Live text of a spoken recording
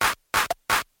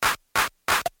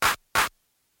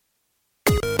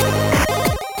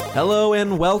Hello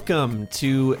and welcome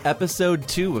to episode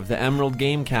 2 of the Emerald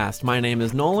Gamecast. My name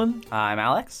is Nolan. I'm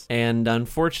Alex. And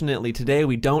unfortunately today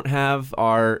we don't have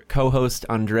our co-host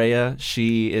Andrea.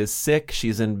 She is sick.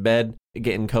 She's in bed,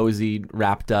 getting cozy,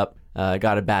 wrapped up,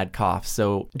 got a bad cough.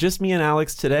 So just me and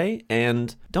Alex today,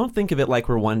 and don't think of it like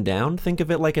we're one down. Think of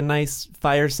it like a nice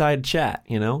fireside chat,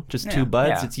 you know? Just two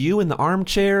buds. Yeah. It's you in the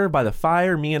armchair by the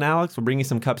fire. Me and Alex will bring you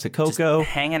some cups of cocoa.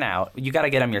 Just hanging out. You got to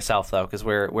get them yourself, though, because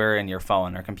we're in your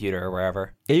phone or computer or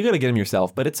wherever. Yeah, you got to get them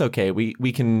yourself, but it's okay. We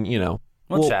can, you know...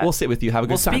 We'll sit with you, have a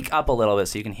good time. We'll speak up a little bit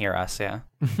so you can hear us, yeah.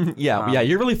 Yeah,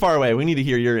 you're really far away. We need to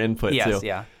hear your input, too. Yes,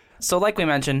 yeah. So like we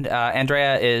mentioned,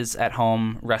 Andrea is at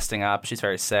home resting up. She's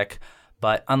very sick.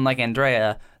 But unlike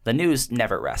Andrea, the news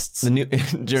never rests. The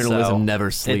journalism never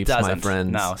sleeps, my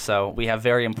friends. No, so we have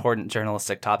very important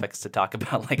journalistic topics to talk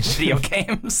about, like video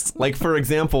games. Like, for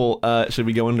example, should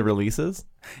we go into releases?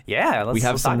 Yeah, we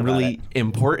have some really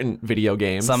important video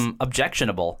games. Some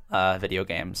objectionable video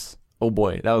games. Oh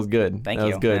boy, that was good. Thank you. That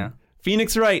was good. Yeah.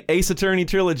 Phoenix Wright Ace Attorney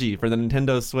Trilogy for the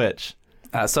Nintendo Switch.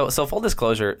 So full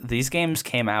disclosure, these games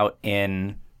came out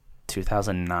in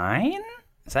 2009?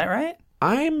 Is that right?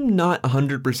 I'm not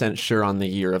 100% sure on the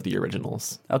year of the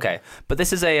originals. Okay, but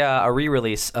this is a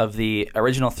re-release of the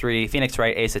original 3 Phoenix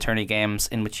Wright Ace Attorney games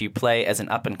in which you play as an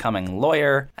up-and-coming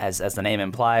lawyer, as the name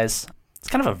implies. It's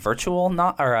kind of a visual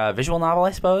novel,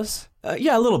 I suppose.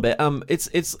 Yeah, a little bit.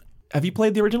 It's. Have you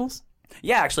played the originals?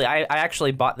 Yeah, actually, I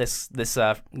actually bought this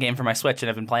game for my Switch and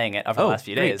have been playing it over the last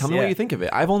few days. Tell me what you think of it.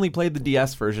 I've only played the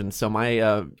DS version, so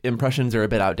my impressions are a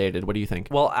bit outdated. What do you think?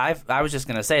 Well, I was just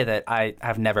going to say that I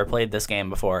have never played this game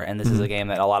before, and this is a game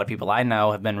that a lot of people I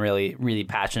know have been really, really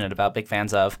passionate about, big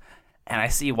fans of, and I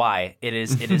see why. It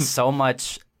is so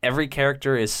much, every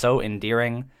character is so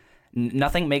endearing.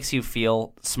 Nothing makes you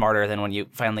feel smarter than when you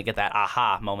finally get that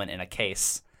aha moment in a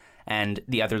case. And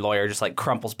the other lawyer just like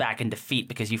crumples back in defeat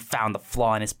because you found the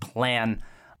flaw in his plan.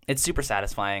 It's super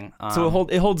satisfying. So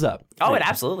it holds up. Oh, it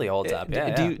absolutely holds up.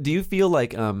 Yeah. Do you feel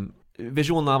like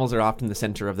visual novels are often the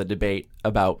center of the debate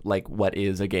about like what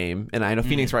is a game? And I know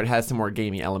Phoenix Wright has some more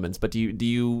gamey elements, but do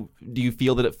you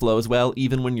feel that it flows well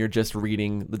even when you're just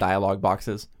reading the dialogue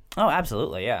boxes? Oh,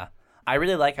 absolutely. Yeah. I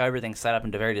really like how everything's set up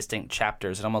into very distinct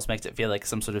chapters. It almost makes it feel like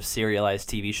some sort of serialized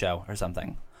TV show or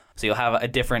something. So you'll have a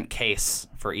different case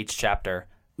for each chapter.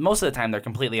 Most of the time, they're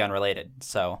completely unrelated.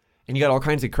 And you got all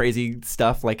kinds of crazy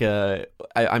stuff. Like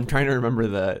I'm trying to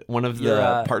remember one of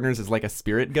the partners is like a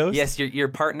spirit ghost. Yes, your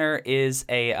partner is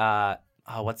a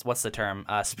what's the term?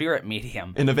 Spirit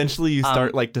medium. And eventually you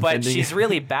start like defending. But she's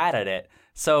really bad at it.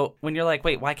 So when you're like,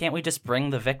 wait, why can't we just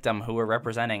bring the victim who we're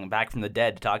representing back from the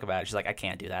dead to talk about it? She's like, I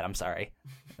can't do that. I'm sorry,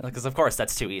 because of course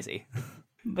that's too easy.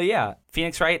 But yeah,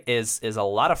 Phoenix Wright is a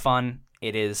lot of fun.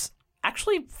 It is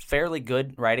actually fairly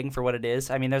good writing for what it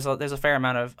is. I mean, there's a fair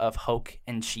amount of hoke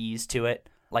and cheese to it.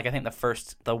 Like, I think the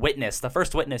first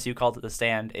witness you called at the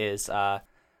stand is,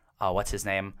 what's his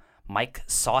name? Mike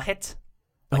Sawhit?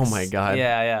 Oh my God.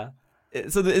 Yeah.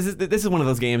 So this is one of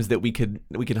those games that we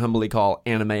could humbly call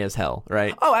anime as hell,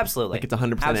 right? Oh, absolutely. Like it's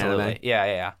 100% anime.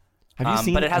 Yeah. Have you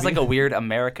seen? But it has like a weird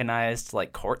Americanized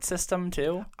like court system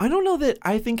too. I don't know that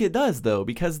I think it does though,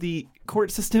 because the court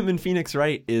system in Phoenix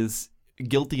Wright is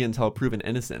guilty until proven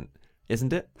innocent,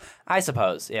 isn't it? I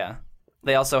suppose, yeah.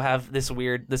 They also have this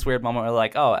weird moment where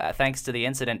like, oh, thanks to the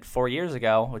incident 4 years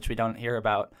ago, which we don't hear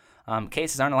about,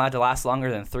 cases aren't allowed to last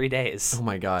longer than 3 days. Oh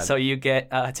my God. So you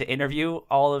get to interview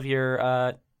all of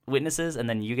your witnesses, and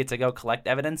then you get to go collect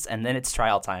evidence, and then it's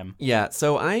trial time. Yeah,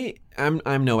 so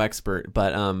I'm no expert,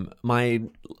 but my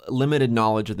limited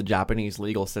knowledge of the Japanese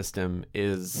legal system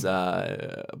is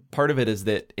part of it is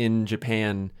that in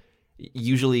Japan,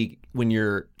 usually when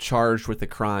you're charged with a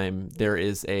crime, there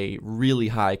is a really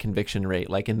high conviction rate,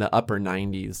 like in the upper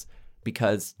 90s,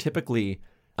 because typically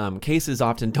cases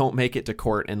often don't make it to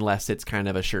court unless it's kind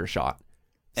of a sure shot.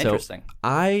 Interesting. So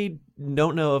I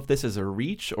don't know if this is a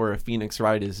reach or if Phoenix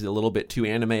Wright is a little bit too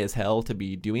anime as hell to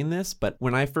be doing this, but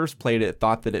when I first played it,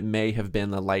 thought that it may have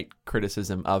been a light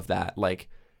criticism of that, like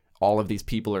all of these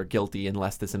people are guilty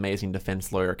unless this amazing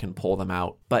defense lawyer can pull them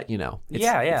out. But, you know, it's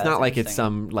not like it's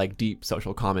some like deep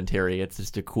social commentary. It's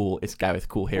just it's a guy with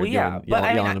cool hair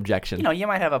yelling objection. You know, you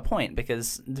might have a point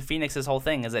because the Phoenix's whole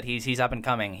thing is that he's up and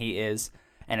coming. He is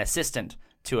an assistant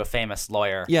to a famous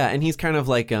lawyer. Yeah, and he's kind of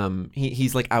like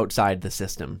he's like outside the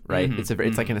system, right? Mm-hmm.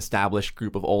 It's like an established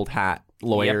group of old hat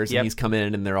lawyers, and he's come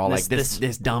in and they're all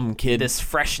this dumb kid, this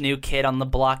fresh new kid on the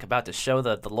block about to show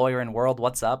the lawyering world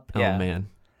what's up. Oh man.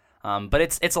 But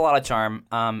it's a lot of charm.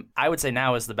 I would say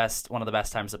now is one of the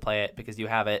best times to play it because you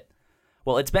have it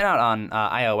Well, it's been out on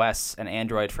iOS and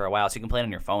Android for a while, so you can play it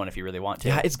on your phone if you really want to.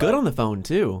 Yeah, it's good on the phone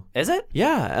too. Is it?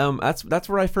 Yeah, that's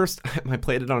where I first I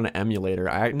played it on an emulator.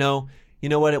 You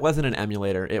know what? It wasn't an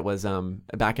emulator. It was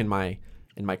back in my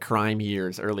crime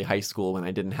years, early high school, when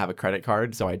I didn't have a credit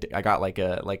card, so I got like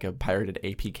a pirated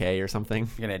APK or something.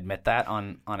 You're gonna admit that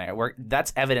on air?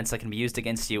 That's evidence that can be used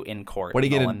against you in court. What are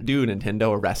you gonna do,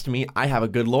 Nintendo? Arrest me? I have a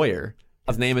good lawyer.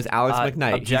 His name is Alex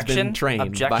McKnight. Objection. He's been trained.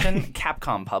 Objection.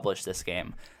 Capcom published this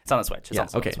game. It's on the Switch.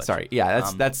 Okay. Sorry. Yeah.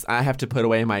 That's. I have to put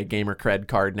away my gamer cred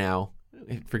card now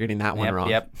for getting that one wrong.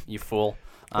 Yep. You fool.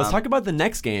 Let's talk about the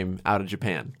next game out of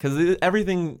Japan, because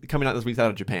everything coming out this week's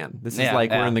out of Japan. This is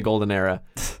we're in the golden era.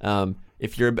 Especially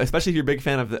if you're a big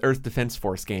fan of the Earth Defense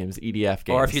Force games, EDF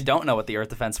games, or if you don't know what the Earth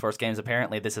Defense Force games,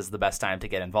 apparently this is the best time to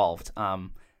get involved.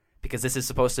 Because this is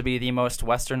supposed to be the most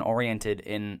Western-oriented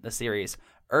in the series.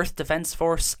 Earth Defense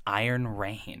Force Iron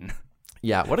Rain.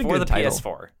 Yeah, what a good title.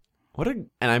 For the PS4.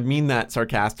 And I mean that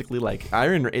sarcastically. Like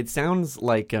it sounds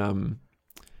like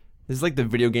this is like the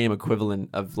video game equivalent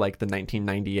of like the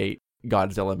 1998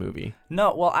 Godzilla movie.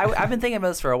 No, well, I've been thinking about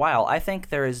this for a while. I think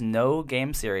there is no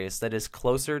game series that is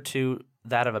closer to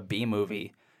that of a B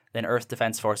movie than Earth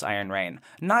Defense Force Iron Rain.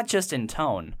 Not just in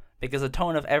tone, because the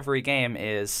tone of every game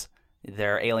is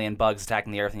there are alien bugs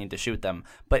attacking the Earth and you need to shoot them.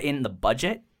 But in the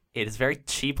budget, it is very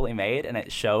cheaply made, and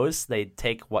it shows they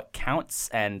take what counts,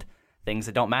 and things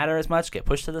that don't matter as much get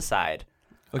pushed to the side.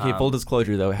 Okay, full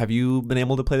disclosure though, have you been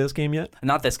able to play this game yet?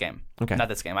 Not this game. Okay. Not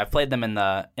this game. I've played them in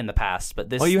the past, but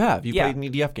this. Oh, you have? You played an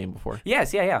EDF game before?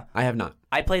 Yes, yeah. I have not.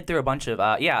 I played through a bunch of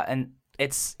and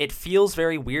it feels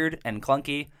very weird and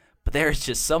clunky, but there's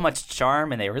just so much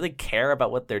charm, and they really care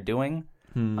about what they're doing.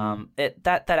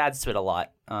 That adds to it a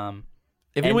lot.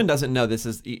 If anyone doesn't know, this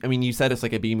is, I mean, you said it's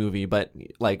like a B movie, but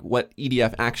like what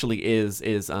EDF actually is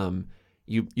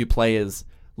you play as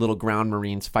little ground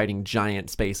marines fighting giant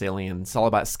space aliens. It's all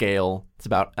about scale. It's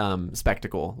about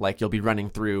spectacle. Like you'll be running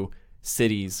through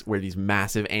cities where these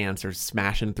massive ants are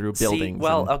smashing through buildings.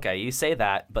 Okay, you say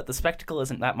that, but the spectacle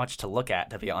isn't that much to look at,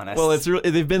 to be honest. Well,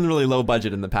 they've been really low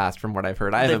budget in the past, from what I've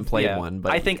heard. I haven't played one,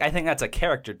 but I think that's a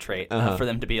character trait for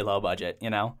them to be low budget.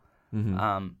 You know,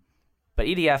 but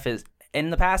EDF is. In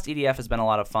the past, EDF has been a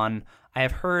lot of fun. I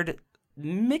have heard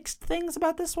mixed things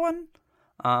about this one.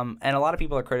 And a lot of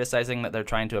people are criticizing that they're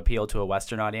trying to appeal to a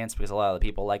Western audience because a lot of the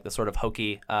people like the sort of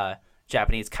hokey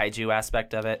Japanese kaiju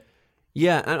aspect of it.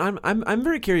 Yeah, and I'm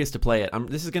very curious to play it.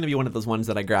 This is going to be one of those ones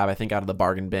that I grab, I think, out of the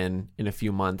bargain bin in a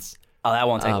few months. Oh, that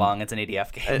won't take long. It's an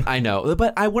EDF game. I know,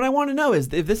 but what I want to know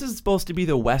is if this is supposed to be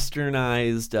the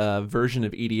Westernized version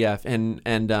of EDF,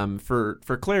 and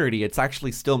for clarity, it's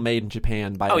actually still made in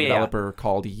Japan by a developer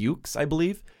called Yuke's, I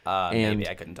believe. And maybe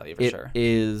I couldn't tell you for sure. It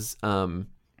is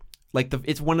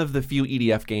it's one of the few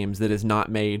EDF games that is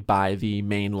not made by the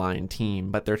mainline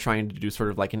team, but they're trying to do sort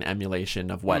of like an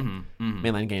emulation of what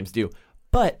mainline games do.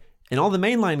 But in all the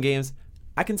mainline games,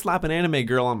 I can slap an anime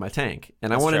girl on my tank,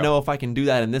 and I want to know if I can do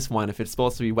that in this one. If it's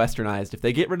supposed to be Westernized, if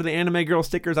they get rid of the anime girl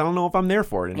stickers, I don't know if I'm there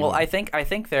for it anymore. Well, I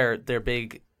think they're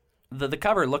big. The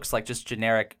cover looks like just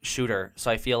generic shooter,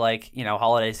 so I feel like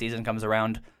holiday season comes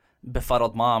around,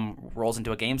 befuddled mom rolls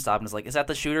into a GameStop and is like, "Is that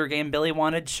the shooter game Billy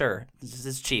wanted? Sure, this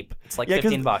is cheap. It's like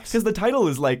 $15." Because the title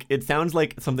is like, it sounds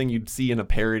like something you'd see in a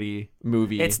parody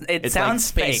movie. It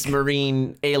sounds like Space fake.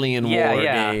 Marine Alien War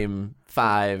Game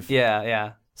 5.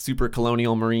 Yeah. Super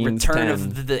Colonial Marines Return 10.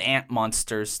 of the ant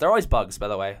monsters. They're always bugs, by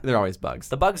the way. They're always bugs.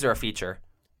 The bugs are a feature.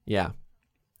 Yeah.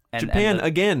 Japan,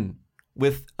 again,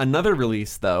 with another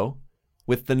release, though,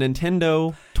 with the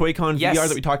Nintendo Toy-Con VR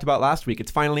that we talked about last week. It's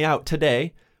finally out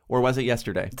today, or was it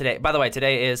yesterday? Today. By the way,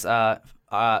 today is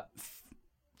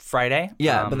Friday.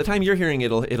 Yeah, by the time you're hearing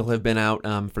it, it'll have been out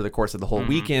for the course of the whole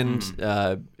weekend.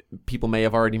 People may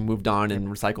have already moved on and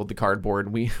recycled the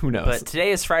cardboard. Who knows? But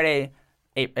today is Friday,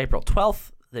 April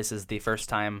 12th. This is the first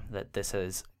time that this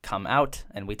has come out,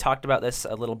 and we talked about this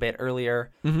a little bit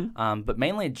earlier, but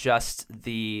mainly just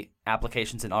the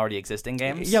applications in already existing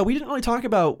games. Yeah, we didn't really talk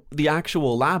about the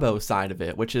actual Labo side of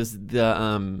it, which is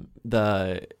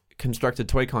the constructed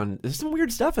Toy-Con. There's some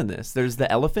weird stuff in this. There's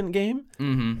the elephant game.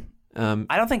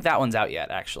 I don't think that one's out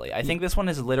yet, actually. I think this one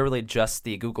is literally just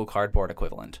the Google Cardboard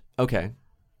equivalent. Okay.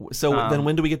 So then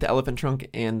when do we get the elephant trunk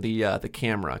and the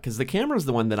camera? Because the camera is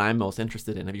the one that I'm most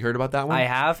interested in. Have you heard about that one? I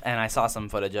have, and I saw some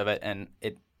footage of it, and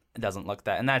it doesn't look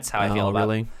that. And that's how I feel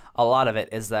about a lot of it,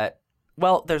 is that,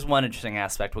 well, there's one interesting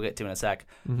aspect we'll get to in a sec,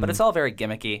 but it's all very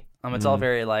gimmicky. It's all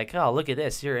very like, oh, look at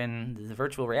this, you're in the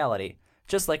virtual reality.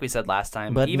 Just like we said last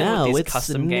time. But even now with these it's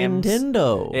custom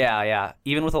Nintendo. Games, yeah.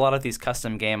 Even with a lot of these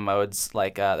custom game modes,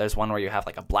 like there's one where you have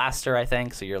like a blaster, I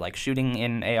think, so you're like shooting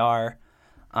in AR.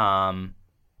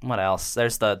 What else?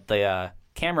 There's the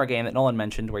camera game that Nolan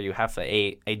mentioned where you have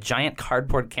a giant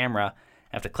cardboard camera.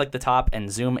 You have to click the top and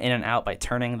zoom in and out by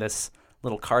turning this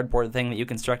little cardboard thing that you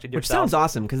constructed Which yourself. sounds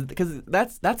awesome because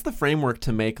that's the framework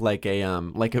to make like a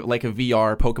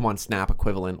VR Pokemon Snap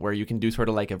equivalent where you can do sort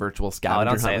of like a virtual scavenger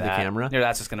don't hunt say with that. a camera. No,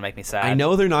 that's just gonna make me sad. I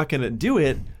know they're not going to do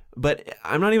it, but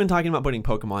I'm not even talking about putting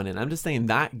Pokemon in. I'm just saying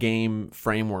that game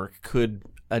framework could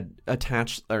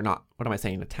attach, or not, what am I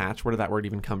saying, attach? Where did that word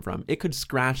even come from? It could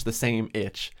scratch the same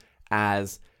itch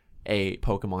as a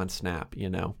Pokemon Snap, you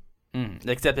know?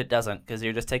 Except it doesn't, because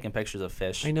you're just taking pictures of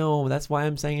fish. I know, that's why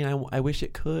I'm saying I wish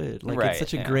it could. Like, Right, it's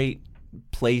such a yeah. great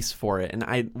place for it.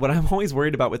 And what I'm always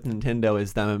worried about with Nintendo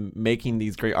is them making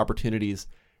these great opportunities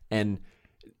and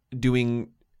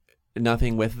doing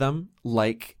nothing with them,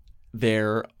 like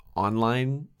their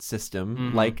online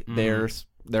system, like their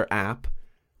app,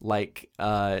 like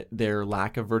their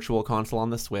lack of virtual console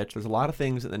on the Switch. There's a lot of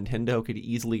things that Nintendo could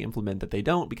easily implement that they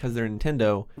don't because they're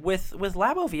Nintendo. With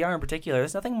Labo VR in particular,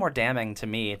 there's nothing more damning to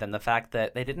me than the fact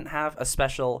that they didn't have a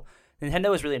special.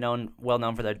 Nintendo is really well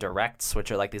known for their directs,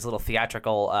 which are like these little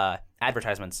theatrical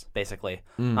advertisements, basically.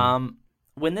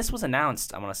 When this was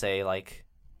announced, I want to say like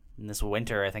in this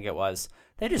winter, I think it was,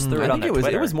 they just threw it on their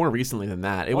Twitter. It was more recently than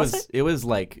that. It was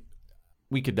like,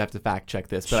 we could have to fact check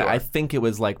this, but Sure. I think it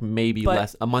was like maybe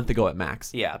a month ago at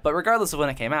max. Yeah, but regardless of when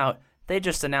it came out, they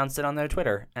just announced it on their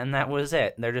Twitter, and that was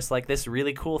it. They're just like, this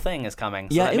really cool thing is coming.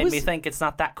 So that made me think it's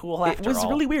not that cool after all. It was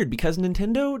really weird because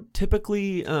Nintendo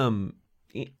typically,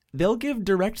 they'll give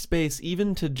direct space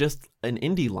even to just an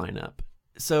indie lineup.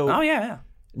 So Oh, yeah.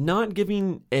 not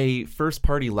giving a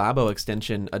first-party Labo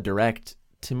extension a direct,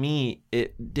 to me,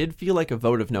 it did feel like a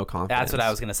vote of no confidence. That's what I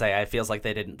was going to say. It feels like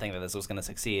they didn't think that this was going to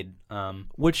succeed.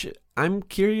 Which I'm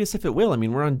curious if it will. I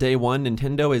mean, we're on day one.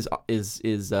 Nintendo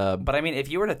is But I mean, if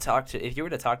you were to talk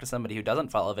to somebody who doesn't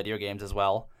follow video games as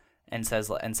well and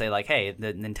say like, hey,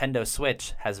 the Nintendo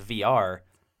Switch has VR,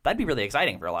 that'd be really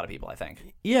exciting for a lot of people, I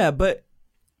think. Yeah, but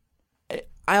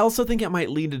I also think it might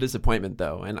lead to disappointment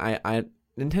though. And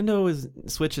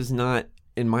Switch is not,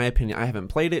 in my opinion, I haven't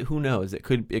played it. Who knows? It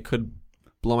could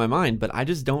blow my mind, but I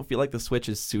just don't feel like the Switch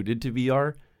is suited to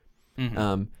VR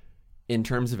in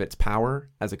terms of its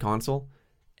power as a console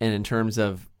and in terms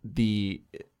of the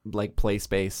like play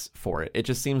space for it. It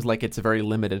just seems like it's a very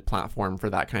limited platform for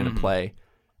that kind of play.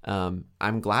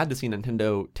 I'm glad to see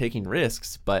Nintendo taking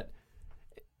risks, but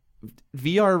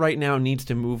VR right now needs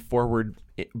to move forward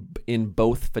in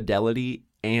both fidelity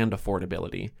and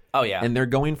affordability. Oh, yeah. And they're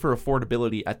going for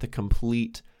affordability at the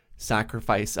complete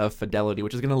sacrifice of fidelity,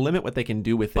 which is going to limit what they can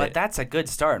do with it. But that's a good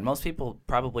start. Most people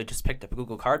probably just picked up a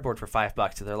Google Cardboard for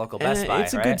 $5 to their local Best Buy,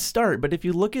 It's a good start, but if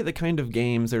you look at the kind of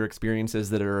games or experiences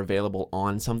that are available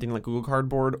on something like Google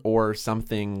Cardboard or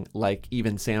something like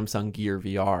even Samsung Gear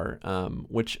VR,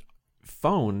 which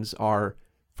phones are,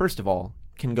 first of all,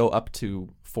 can go up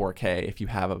to 4K if you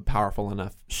have a powerful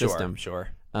enough system. Sure.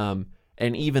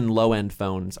 And even low-end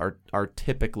phones are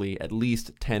typically at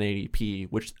least 1080p,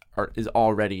 which is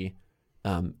already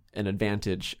an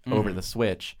advantage over the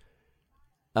Switch.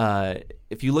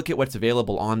 If you look at what's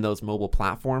available on those mobile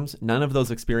platforms, none of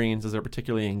those experiences are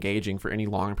particularly engaging for any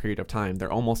long period of time.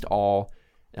 They're almost all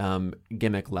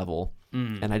gimmick level.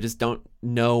 And I just don't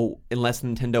know, unless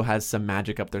Nintendo has some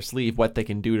magic up their sleeve, what they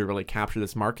can do to really capture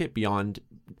this market beyond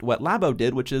what Labo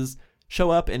did, which is show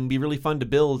up and be really fun to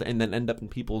build and then end up in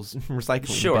people's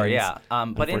recycling Sure, bins, yeah.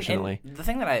 But unfortunately. in the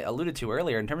thing that I alluded to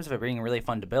earlier, in terms of it being really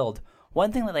fun to build,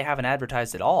 one thing that they haven't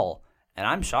advertised at all, and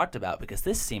I'm shocked about because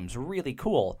this seems really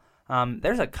cool,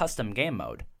 there's a custom game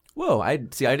mode. Whoa, I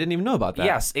didn't even know about that.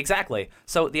 Yes, exactly.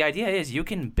 So the idea is you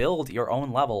can build your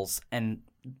own levels and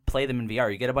play them in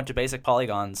VR. You get a bunch of basic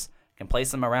polygons, can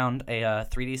place them around a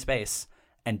 3D space,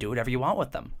 and do whatever you want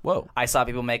with them. Whoa. I saw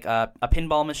people make a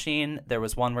pinball machine. There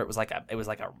was one where it was like a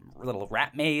little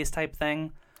rat maze type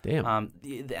thing. Damn.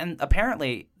 And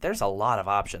apparently there's a lot of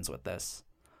options with this.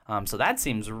 So that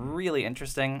seems really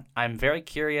interesting. I'm very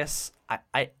curious.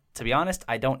 I to be honest,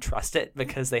 I don't trust it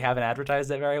because they haven't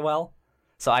advertised it very well.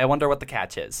 So I wonder what the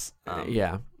catch is.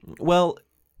 Yeah. Well,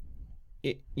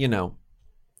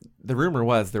 the rumor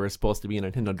was there was supposed to be a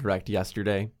Nintendo Direct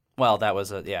yesterday. Well, that was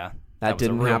That was a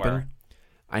didn't rumor. happen.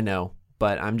 I know,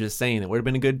 but I'm just saying it would have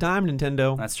been a good time,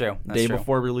 Nintendo. That's true. Day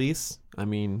before release. I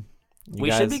mean, we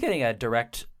should be getting a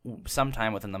Direct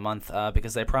sometime within the month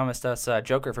because they promised us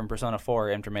Joker from Persona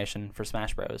 4 information for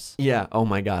Smash Bros. Yeah. Oh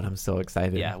my God, I'm so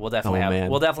excited. Yeah, we'll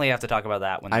definitely have to talk about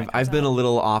that when I've been a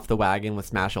little off the wagon with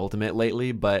Smash Ultimate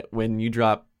lately, but when you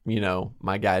drop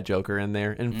my guy Joker in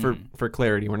there. And for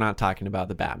clarity, we're not talking about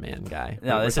the Batman guy.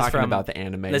 No, we're this talking is from about the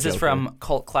anime. This Joker. is from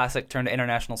cult classic turned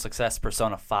international success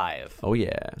Persona 5. Oh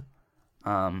yeah.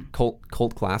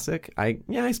 Cult classic. I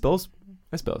suppose.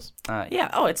 Yeah.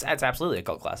 Oh, it's absolutely a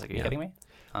cult classic. Are you kidding me?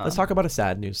 Let's talk about a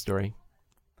sad news story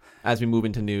as we move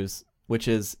into news, which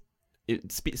is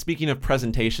speaking of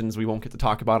presentations we won't get to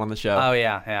talk about on the show. Oh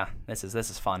yeah. This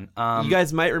is fun. You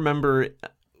guys might remember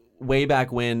way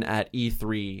back when at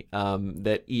E3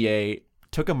 that EA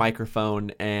took a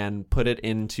microphone and put it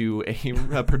into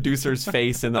a producer's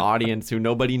face in the audience who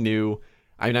nobody knew.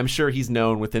 I mean, I'm sure he's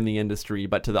known within the industry,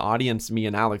 but to the audience, me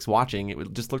and Alex watching,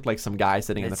 it just looked like some guy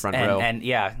sitting in the front row. And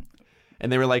yeah.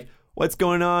 And they were like, "What's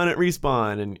going on at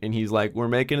Respawn?" And he's like, "We're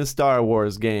making a Star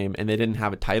Wars game." And they didn't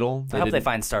have a title. I hope they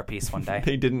find Star Piece one day.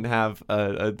 They didn't have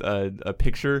a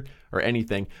picture or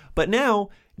anything. But now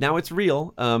it's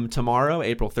real. Tomorrow,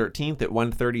 April 13th at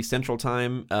 1:30 Central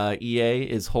Time, EA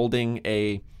is holding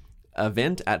a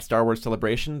event at Star Wars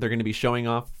Celebration. They're going to be showing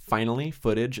off finally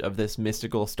footage of this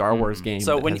mystical Star Wars game.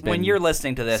 So when you're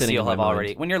listening to this, you'll have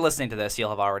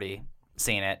already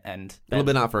seen it, and it'll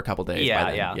been out for a couple days.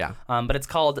 Yeah. But it's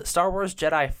called Star Wars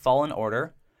Jedi Fallen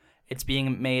Order. It's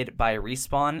being made by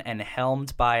Respawn and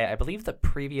helmed by, I believe, the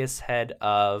previous head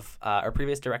of or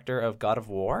previous director of God of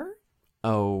War.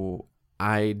 Oh,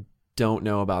 I don't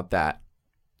know about that.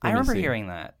 I remember hearing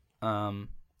that.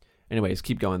 Anyways,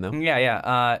 keep going though.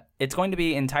 Yeah. It's going to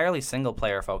be entirely single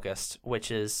player focused,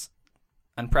 which is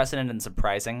unprecedented and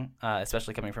surprising,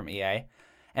 especially coming from EA.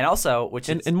 And also,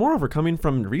 and moreover, coming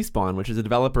from Respawn, which is a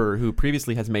developer who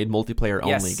previously has made multiplayer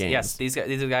only games. Yes, these are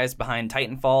the guys behind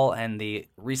Titanfall and the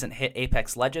recent hit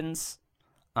Apex Legends.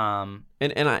 And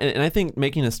I think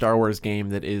making a Star Wars game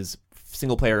that is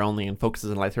single player only and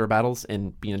focuses on lightsaber battles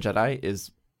and being a Jedi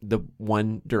is the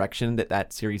one direction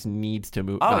that series needs to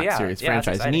move.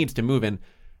 Franchise needs to move in.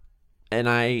 And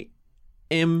I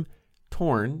am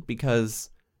torn because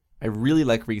I really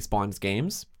like Respawn's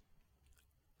games.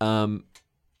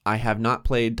 I have not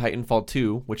played Titanfall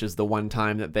 2, which is the one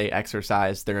time that they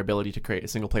exercised their ability to create a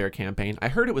single player campaign. I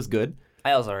heard it was good.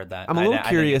 I also heard that. I'm a little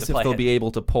curious if they'll be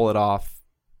able to pull it off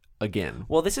again.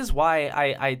 Well, this is why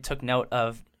I took note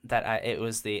of that. It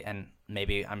was and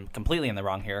maybe I'm completely in the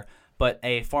wrong here, but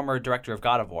a former director of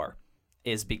God of War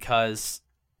is because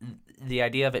the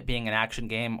idea of it being an action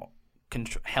game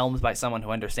helmed by someone who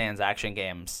understands action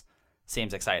games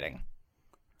seems exciting.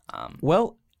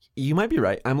 Well, you might be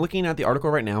right. I'm looking at the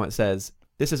article right now. It says,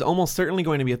 this is almost certainly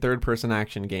going to be a third-person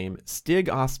action game. Stig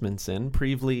Asmussen,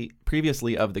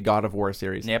 previously of the God of War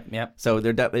series. Yep. So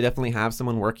they definitely have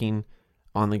someone working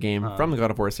on the game from the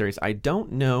God of War series. I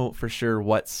don't know for sure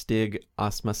what Stig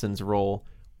Asmussen's role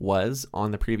was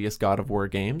on the previous God of War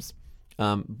games,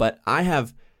 but I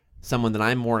have someone that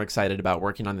I'm more excited about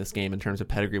working on this game in terms of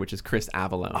pedigree, which is Chris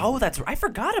Avellone. Oh, I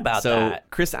forgot about So that.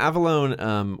 Chris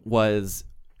Avellone was...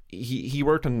 He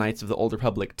worked on Knights of the Old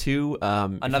Republic 2.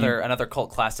 Another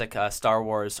cult classic Star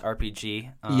Wars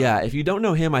RPG. If you don't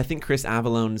know him, I think Chris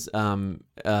Avallone's...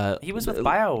 he was with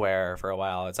BioWare for a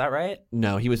while, is that right?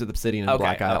 No, he was with Obsidian and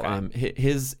Black Isle. Okay.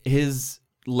 His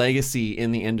legacy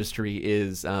in the industry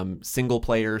is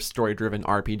single-player, story-driven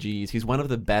RPGs. He's one of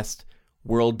the best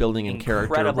world-building and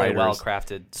character writers... Incredibly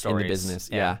well-crafted stories. In the business,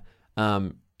 yeah.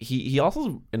 He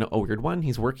also, in a weird one,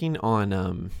 he's working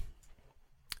on...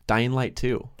 Dying Light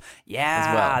 2. Yeah,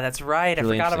 as well. That's right. I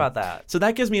forgot about that. So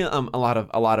that gives me a lot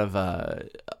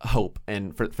of hope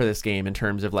and for this game in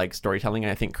terms of like storytelling.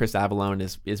 I think Chris Avellone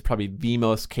is probably the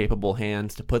most capable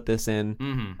hands to put this in.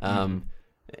 And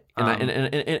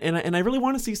I really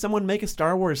want to see someone make a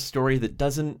Star Wars story that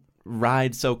doesn't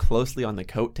ride so closely on the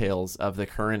coattails of the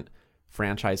current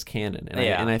franchise canon.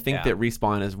 And I think that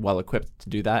Respawn is well equipped to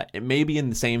do that. It may be in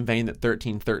the same vein that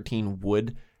 1313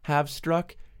 would have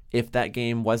struck if that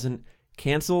game wasn't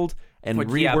canceled and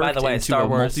reworked by the way, into Star a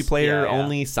Wars, multiplayer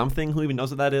only something. Who even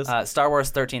knows what that is? Star Wars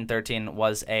 1313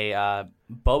 was a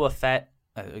Boba Fett.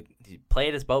 You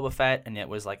played as Boba Fett, and it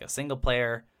was like a single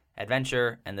player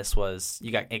adventure. And this was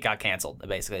it got canceled.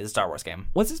 Basically, it's a Star Wars game.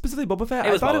 Was it specifically Boba Fett?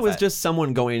 I thought it was just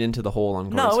someone going into the hole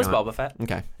on Coruscant. No, it was Boba Fett.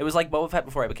 Okay, it was like Boba Fett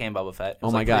before it became Boba Fett. Oh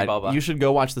my god, Boba. You should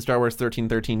go watch the Star Wars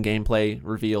 1313 gameplay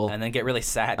reveal, and then get really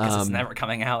sad because it's never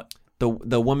coming out.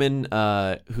 The woman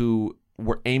who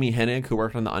Amy Hennig, who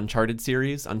worked on the Uncharted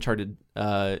series,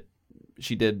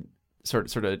 she did sort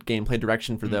of gameplay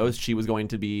direction for those. She was going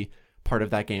to be part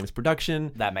of that game's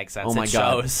production. That makes sense. Oh my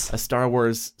god, a Star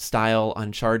Wars style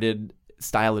Uncharted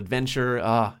style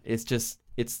adventure. It's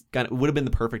would have been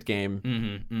the perfect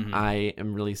game. I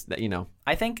am really,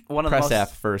 I think one of the press most...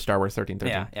 F for Star Wars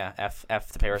 1313. Yeah,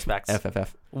 F to pay respects. FFF.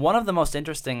 One of the most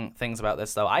interesting things about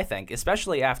this, though, I think,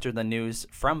 especially after the news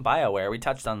from BioWare, we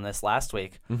touched on this last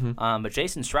week, but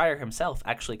Jason Schreier himself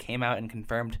actually came out and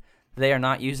confirmed they are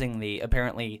not using the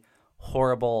apparently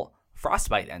horrible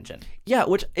Frostbite engine. Yeah,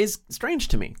 which is strange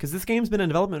to me because this game's been in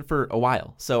development for a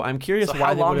while. So I'm curious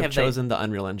why they would have chosen the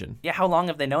Unreal Engine. Yeah, how long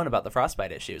have they known about the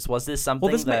Frostbite issues? Was this something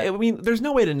there's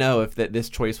no way to know if this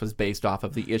choice was based off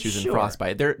of the issues in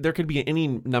Frostbite. There could be any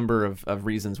number of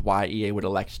reasons why EA would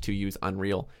elect to use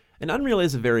Unreal. And Unreal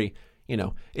is a very,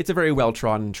 it's a very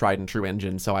well-trodden, tried and true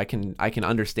engine, so I can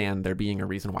understand there being a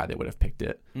reason why they would have picked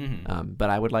it. But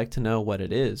I would like to know what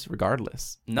it is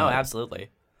regardless. No, absolutely.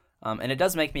 And it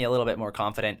does make me a little bit more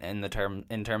confident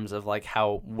in terms of like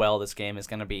how well this game is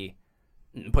going to be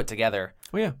put together.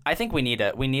 Oh yeah, I think we need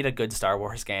a good Star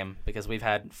Wars game because we've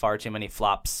had far too many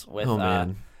flops with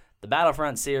the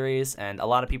Battlefront series, and a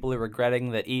lot of people are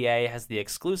regretting that EA has the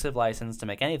exclusive license to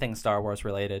make anything Star Wars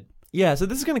related. Yeah, so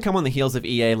this is going to come on the heels of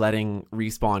EA letting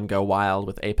Respawn go wild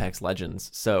with Apex Legends.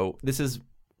 So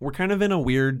we're kind of in a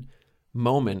weird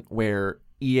moment where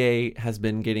EA has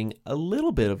been getting a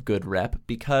little bit of good rep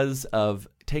because of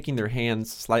taking their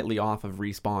hands slightly off of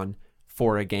Respawn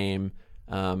for a game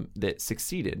that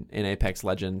succeeded in Apex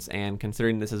Legends. And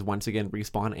considering this is once again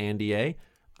Respawn and EA,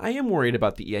 I am worried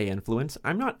about the EA influence.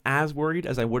 I'm not as worried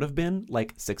as I would have been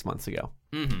like 6 months ago,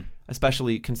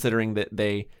 especially considering that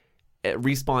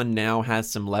Respawn now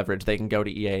has some leverage. They can go to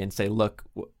EA and say, look,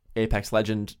 Apex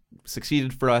Legends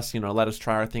succeeded for us, let us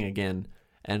try our thing again,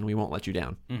 and we won't let you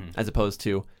down. As opposed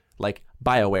to like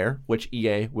BioWare, which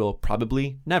EA will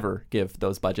probably never give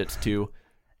those budgets to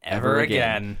ever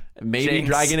again. Maybe Jinx.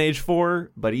 Dragon Age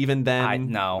 4, but even then,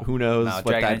 who knows what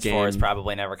Dragon that Age game... 4 is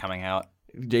probably never coming out.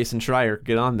 Jason Schreier,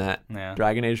 get on that. Yeah.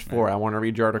 Dragon Age 4, I want to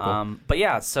read your article. But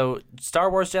yeah, so Star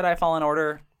Wars Jedi Fallen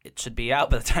Order, it should be out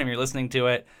by the time you're listening to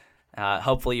it.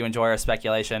 Hopefully you enjoy our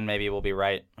speculation. Maybe we'll be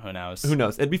right. Who knows?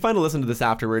 It'd be fun to listen to this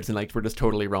afterwards and like we're just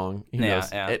totally wrong. Who knows?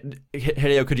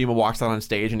 Hideo Kojima walks out on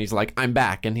stage and he's like, I'm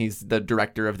back, and he's the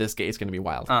director of this game. It's going to be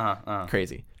wild.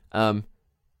 Crazy.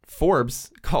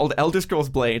 Forbes called Elder Scrolls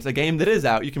Blades a game that is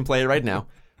out. You can play it right now.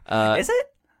 Is it?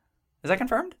 Is that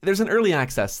confirmed? There's an early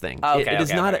access thing. Okay,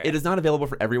 it is not available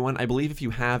for everyone. I believe if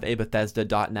you have a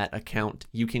Bethesda.net account,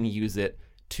 you can use it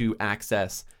to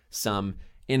access some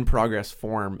in-progress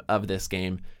form of this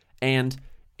game. And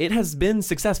it has been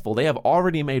successful. They have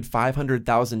already made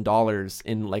 $500,000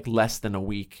 in like less than a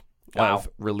week of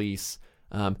release,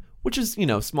 which is,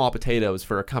 small potatoes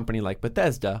for a company like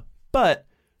Bethesda. But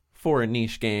for a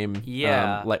niche game,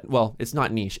 it's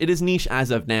not niche. It is niche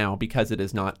as of now because it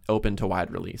is not open to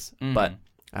wide release. But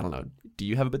I don't know. Do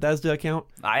you have a Bethesda account?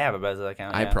 I have a Bethesda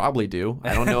account. I probably do.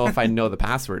 I don't know if I know the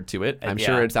password to it. I'm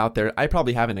sure it's out there. I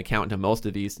probably have an account to most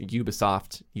of these.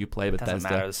 Ubisoft, Uplay, Bethesda. Doesn't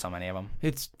matter. There's so many of them.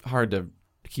 It's hard to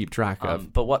keep track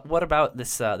of. But what about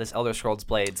this Elder Scrolls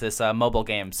Blades, this mobile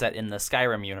game set in the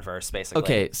Skyrim universe, basically?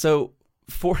 Okay, so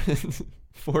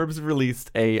Forbes released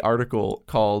a article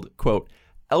called, quote,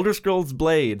 Elder Scrolls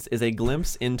Blades is a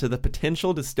glimpse into the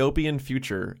potential dystopian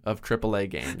future of AAA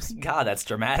games. God, that's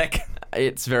dramatic.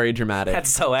 It's very dramatic. That's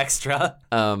so extra.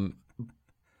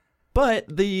 But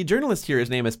the journalist here, his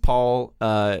name is Paul.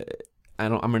 I'm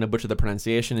going to butcher the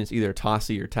pronunciation. It's either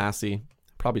Tossi or Tassi.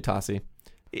 Probably Tossi.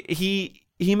 He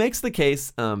makes the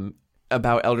case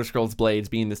about Elder Scrolls Blades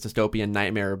being this dystopian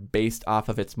nightmare based off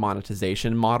of its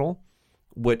monetization model,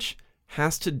 which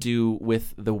has to do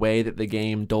with the way that the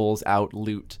game doles out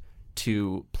loot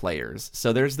to players.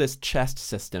 So there's this chest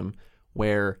system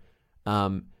where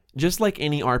just like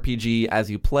any RPG, as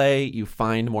you play, you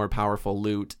find more powerful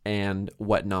loot and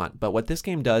whatnot. But what this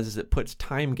game does is it puts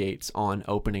time gates on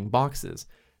opening boxes.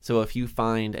 So if you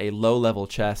find a low-level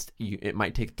chest, it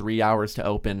might take 3 hours to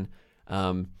open.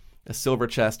 A silver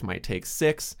chest might take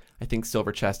 6. I think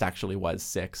silver chest actually was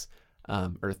 6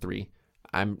 or 3.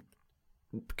 I'm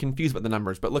confused about the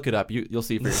numbers, but look it up. You'll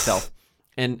see for yourself.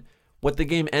 And what the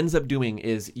game ends up doing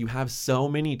is you have so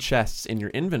many chests in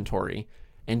your inventory,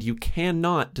 and you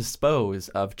cannot dispose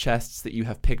of chests that you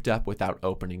have picked up without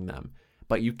opening them.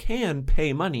 But you can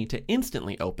pay money to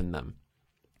instantly open them.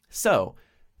 So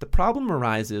the problem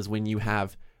arises when you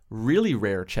have really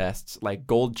rare chests, like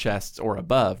gold chests or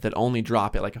above, that only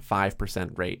drop at like a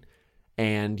 5% rate.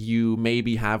 And you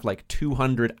maybe have like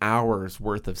 200 hours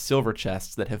worth of silver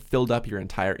chests that have filled up your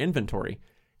entire inventory.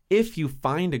 If you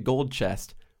find a gold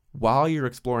chest while you're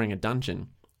exploring a dungeon,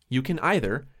 you can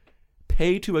either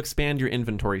pay to expand your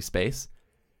inventory space,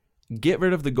 get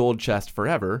rid of the gold chest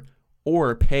forever,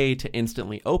 or pay to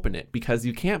instantly open it because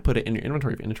you can't put it in your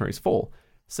inventory if your inventory is full.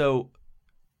 So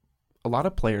a lot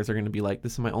of players are going to be like,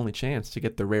 this is my only chance to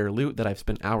get the rare loot that I've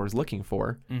spent hours looking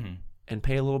for and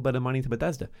pay a little bit of money to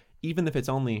Bethesda. Even if it's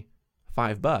only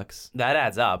 $5, that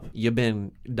adds up. You'd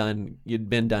been done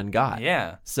got.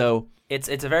 Yeah. So it's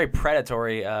a very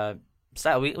predatory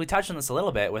style. We touched on this a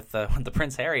little bit with the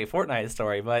Prince Harry Fortnite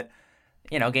story, but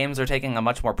games are taking a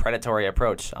much more predatory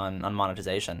approach on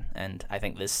monetization, and I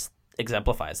think this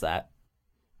exemplifies that.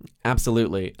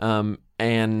 Absolutely.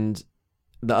 And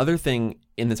the other thing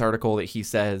in this article that he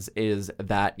says is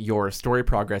that your story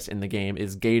progress in the game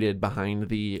is gated behind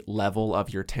the level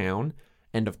of your town.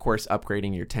 And of course,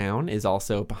 upgrading your town is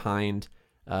also behind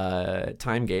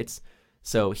time gates.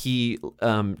 So he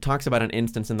talks about an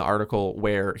instance in the article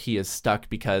where he is stuck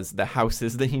because the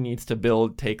houses that he needs to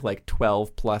build take like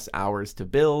 12 plus hours to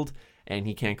build, and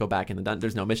he can't go back in the dungeon.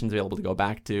 There's no missions available to go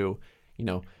back to,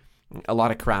 a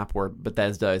lot of crap where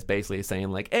Bethesda is basically saying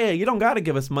like, hey, you don't got to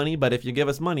give us money, but if you give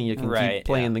us money, you can keep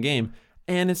playing the game.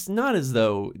 And it's not as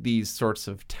though these sorts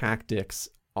of tactics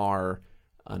are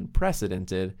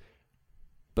unprecedented,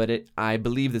 but I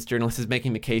believe this journalist is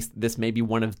making the case that this may be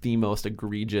one of the most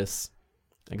egregious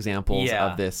examples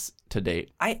of this to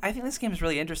date. I think this game is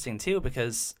really interesting too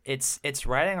because it's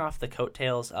riding off the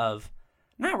coattails of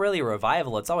not really a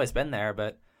revival. It's always been there,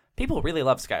 but people really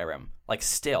love Skyrim. Like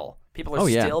still, people are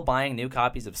still buying new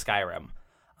copies of Skyrim.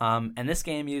 And this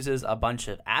game uses a bunch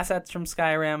of assets from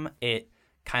Skyrim. It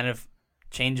kind of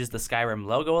changes the Skyrim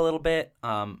logo a little bit.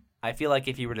 I feel like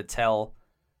if you were to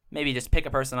maybe just pick a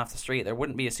person off the street, there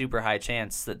wouldn't be a super high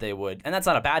chance that they would. And that's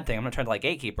not a bad thing. I'm not trying to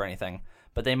gatekeep or anything.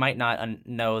 But they might not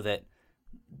know that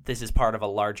this is part of a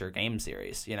larger game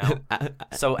series,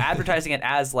 So advertising it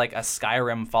as like a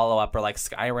Skyrim follow-up or like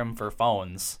Skyrim for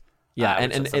phones. Yeah,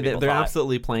 and they're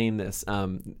absolutely playing this.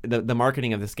 The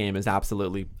marketing of this game is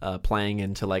absolutely playing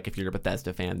into like, if you're a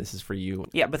Bethesda fan, this is for you.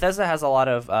 Yeah, Bethesda has a lot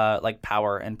of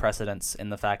power and precedence in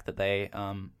the fact that they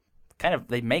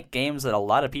they make games that a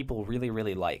lot of people really,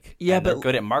 really like. Yeah, and they're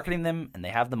good at marketing them, and they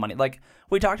have the money. Like,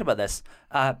 we talked about this.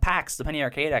 PAX, the Penny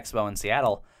Arcade Expo in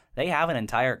Seattle, they have an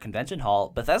entire convention hall.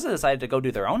 Bethesda decided to go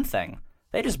do their own thing.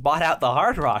 They just bought out the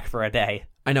Hard Rock for a day.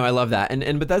 I know, I love that.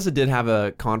 And Bethesda did have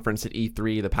a conference at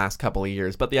E3 the past couple of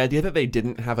years, but the idea that they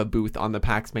didn't have a booth on the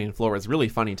PAX main floor is really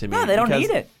funny to me. No, they don't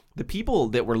need it. The people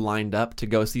that were lined up to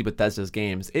go see Bethesda's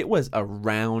games, it was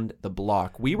around the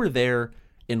block. We were there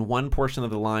in one portion of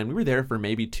the line. We were there for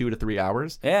maybe 2 to 3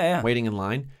 hours waiting in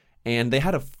line. And they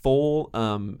had a full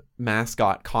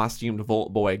mascot costumed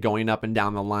Volt Boy going up and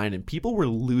down the line, and people were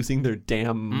losing their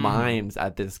damn minds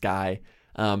at this guy.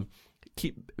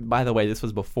 By the way, this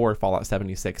was before Fallout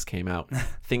 76 came out.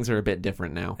 Things are a bit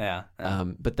different now. Yeah.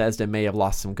 Bethesda may have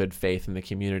lost some good faith in the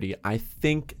community. I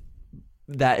think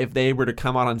that if they were to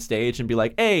come out on stage and be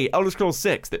like, hey, Elder Scrolls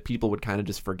 6, that people would kind of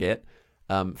just forget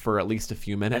for at least a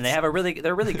few minutes. And they're really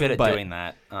good at doing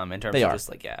that in terms of just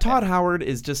like, Todd Howard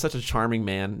is just such a charming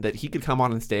man that he could come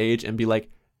on stage and be like,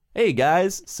 hey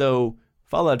guys, so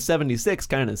Fallout 76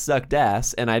 kind of sucked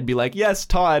ass, and I'd be like, yes,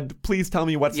 Todd, please tell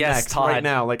me what's next Todd. right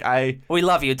now. Like we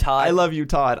love you, Todd. I love you,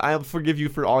 Todd. I'll forgive you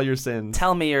for all your sins.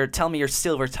 Tell me your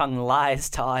silver-tongued lies,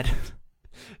 Todd.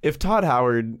 If Todd,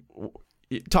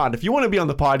 if you want to be on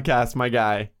the podcast, my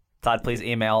guy, Todd, please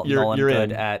email Nolan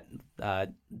Good at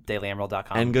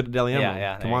dailyemerald.com. And Good at Daily Emerald.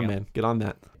 Yeah, come on, man, get on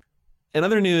that. In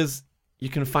other news, you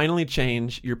can finally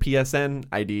change your PSN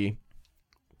ID.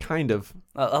 Kind of.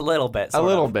 A little bit. A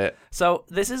little bit. So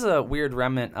this is a weird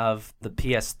remnant of the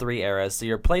PS3 era. So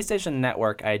your PlayStation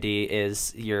Network ID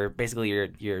is basically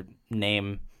your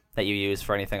name that you use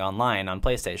for anything online on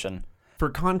PlayStation.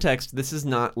 For context, this is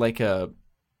not like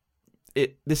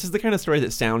this is the kind of story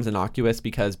that sounds innocuous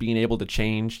because being able to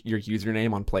change your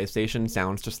username on PlayStation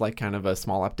sounds just like kind of a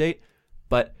small update.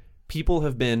 But people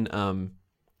have been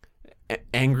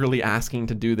angrily asking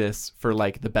to do this for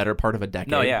like the better part of a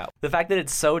decade. No, yeah. The fact that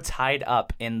it's so tied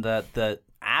up in the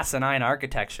asinine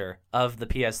architecture of the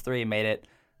PS3 made it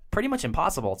pretty much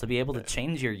impossible to be able to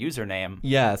change your username.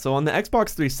 Yeah, so on the Xbox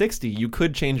 360, you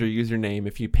could change your username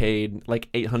if you paid like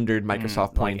 800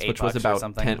 Microsoft points, which was about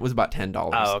 $10.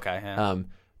 Oh, okay. Yeah.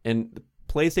 And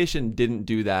PlayStation didn't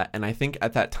do that, and I think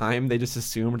at that time they just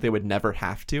assumed they would never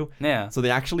have to. Yeah. So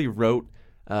they actually wrote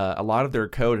a lot of their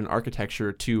code and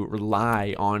architecture to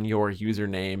rely on your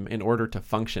username in order to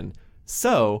function.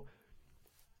 So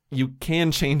you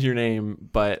can change your name,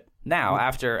 but Now,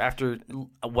 after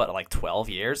what, like 12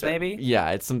 years, maybe?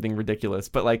 Yeah, it's something ridiculous.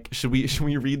 But like, should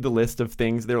we read the list of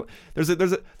things? There's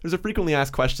a frequently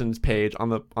asked questions page on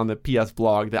the PS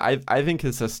blog that I think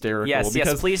is hysterical.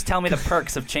 Yes. Please tell me the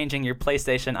perks of changing your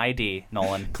PlayStation ID,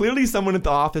 Nolan. Clearly, someone at the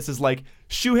office is like,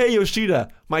 Shuhei Yoshida,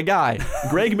 my guy.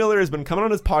 Greg Miller has been coming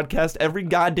on his podcast every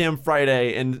goddamn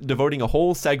Friday and devoting a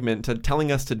whole segment to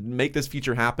telling us to make this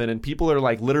feature happen. And people are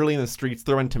like literally in the streets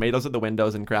throwing tomatoes at the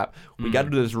windows and crap. We got to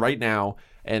do this right now.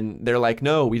 And they're like,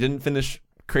 no, we didn't finish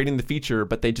creating the feature,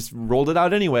 but they just rolled it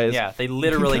out anyways. Yeah, they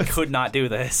literally could not do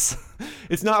this.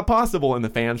 It's not possible. And the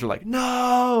fans are like,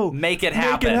 no, make it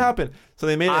happen. Make it happen. So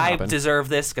they made it happen. I deserve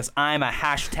this because I'm a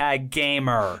hashtag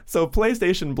gamer. So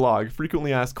PlayStation blog,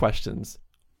 frequently asked questions.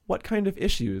 What kind of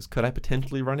issues could I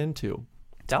potentially run into?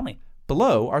 Tell me.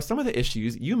 Below are some of the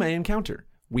issues you may encounter.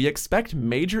 We expect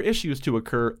major issues to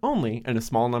occur only in a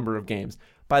small number of games.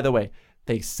 By the way,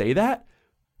 they say that,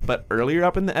 but earlier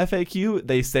up in the FAQ,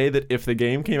 they say that if the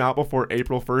game came out before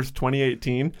April 1st,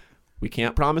 2018, we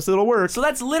can't promise it'll work. So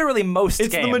that's literally most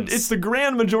games. It's the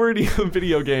grand majority of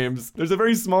video games. There's a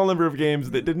very small number of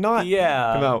games that did not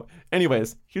come out.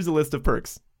 Anyways, here's a list of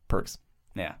perks.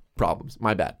 Yeah. Problems.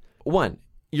 My bad. 1.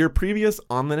 Your previous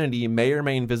online ID may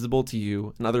remain visible to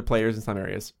you and other players in some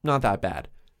areas. Not that bad.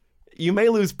 You may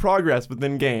lose progress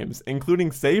within games,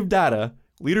 including save data,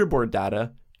 leaderboard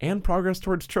data, and progress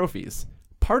towards trophies.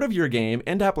 Part of your game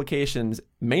and applications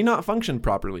may not function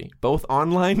properly, both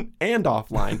online and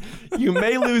offline. You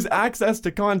may lose access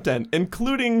to content,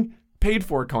 including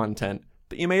paid-for content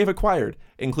that you may have acquired,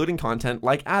 including content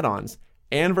like add-ons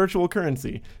and virtual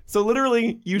currency. So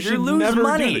literally, you should never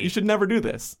money. do that. You should never do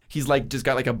this. He's like just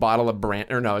got like a bottle of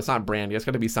brand, or no, it's not brandy. It's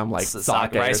got to be some like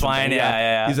sake rice wine.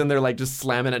 Yeah. He's in there like just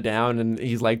slamming it down, and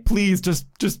he's like, "Please, just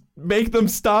make them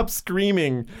stop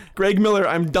screaming." Greg Miller,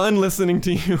 I'm done listening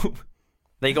to you.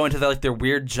 They go into their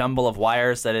weird jumble of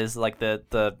wires that is like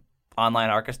the online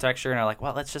architecture, and are like,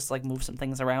 well, let's just like move some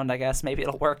things around, I guess. Maybe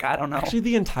it'll work. I don't know. Actually,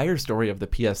 the entire story of the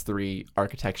PS3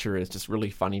 architecture is just really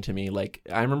funny to me. Like,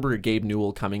 I remember Gabe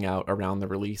Newell coming out around the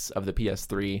release of the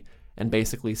PS3 and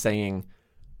basically saying,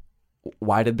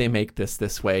 why did they make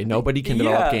this way? Nobody can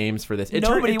develop games for this.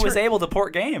 Nobody was able to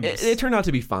port games. It turned out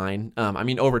to be fine. I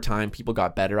mean, over time, people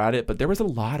got better at it, but there was a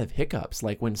lot of hiccups.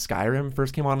 Like when Skyrim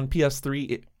first came on PS3,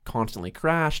 it constantly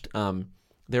crashed.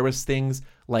 There was things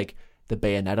like the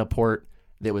Bayonetta port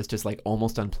that was just like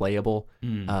almost unplayable.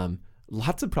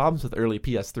 Lots of problems with early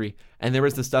PS3. And there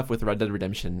was the stuff with Red Dead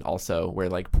Redemption also, where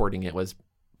like porting it was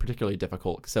particularly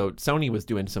difficult. So Sony was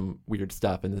doing some weird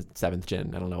stuff in the 7th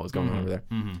gen. I don't know what was going on over there.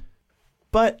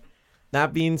 But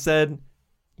that being said,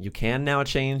 you can now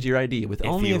change your ID with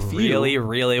only a few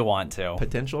really want to.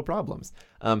 Potential problems.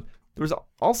 There was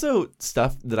also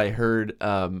stuff that I heard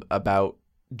about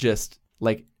just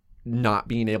like not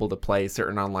being able to play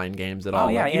certain online games at all.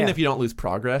 Even if you don't lose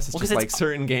progress, it's just like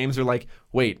certain games are like,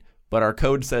 wait, but our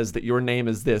code says that your name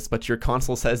is this, but your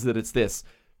console says that it's this.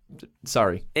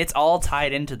 Sorry. It's all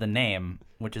tied into the name,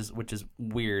 which is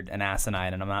weird and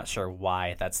asinine, and I'm not sure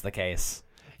why that's the case.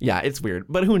 Yeah, it's weird,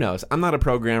 but who knows? I'm not a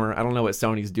programmer. I don't know what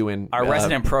Sony's doing. Our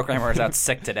resident programmer is out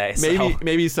sick today.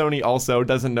 Maybe Sony also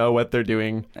doesn't know what they're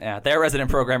doing. Yeah, their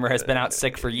resident programmer has been out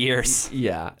sick for years.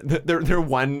 Yeah, their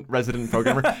one resident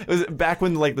programmer. It was back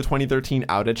when like the 2013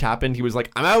 outage happened. He was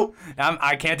like, "I'm out.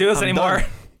 I can't do this anymore." Done.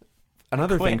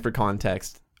 Another thing for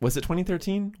context. Was it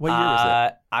 2013? What year was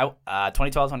it?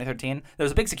 2012, 2013. There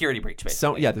was a big security breach, basically.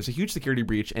 So yeah, there's a huge security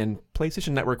breach, and PlayStation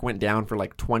Network went down for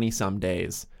like 20 some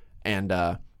days,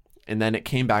 and then it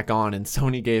came back on, and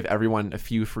Sony gave everyone a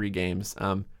few free games,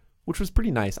 which was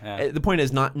pretty nice. Yeah. The point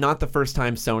is not the first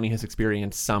time Sony has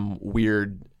experienced some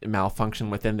weird malfunction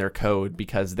within their code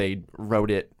because they wrote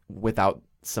it without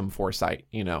some foresight,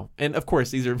 you know. And of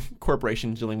course, these are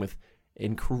corporations dealing with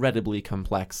incredibly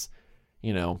complex,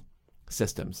 you know,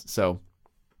 systems. So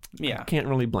yeah, can't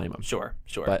really blame them. Sure.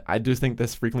 But I do think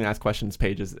this frequently asked questions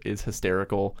page is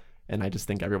hysterical, and I just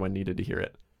think everyone needed to hear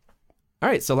it. All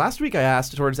right, so last week I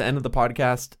asked towards the end of the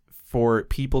podcast for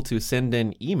people to send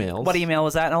in emails. What email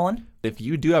was that, Nolan? If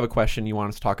you do have a question you want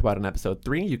us to talk about in episode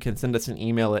 3, you can send us an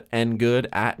email at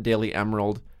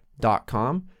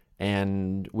ngood@dailyemerald.com,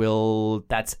 and we'll...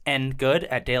 That's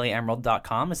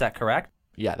ngood@dailyemerald.com, is that correct?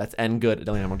 Yeah, that's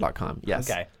ngood@dailyemerald.com, yes.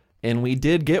 Okay. And we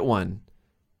did get one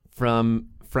from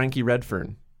Frankie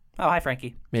Redfern. Oh, hi,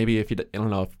 Frankie. Maybe if you... I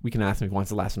don't know if we can ask him if he wants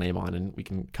the last name on, and we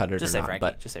can cut it Just or say not. Frankie.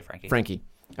 But Just say Frankie. Frankie.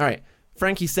 All right.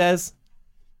 Frankie says,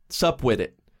 "Sup with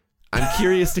it. I'm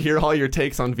curious to hear all your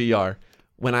takes on VR.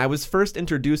 When I was first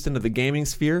introduced into the gaming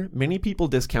sphere, many people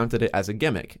discounted it as a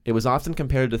gimmick. It was often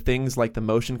compared to things like the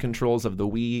motion controls of the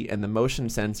Wii and the motion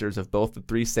sensors of both the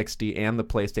 360 and the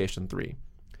PlayStation 3.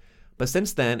 But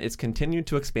since then, it's continued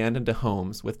to expand into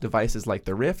homes with devices like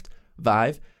the Rift,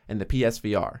 Vive, and the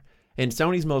PSVR. In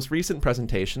Sony's most recent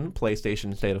presentation,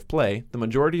 PlayStation State of Play, the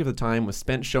majority of the time was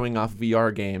spent showing off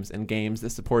VR games and games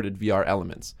that supported VR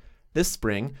elements. This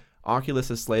spring, Oculus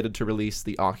is slated to release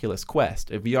the Oculus Quest,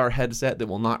 a VR headset that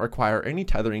will not require any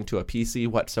tethering to a PC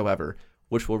whatsoever,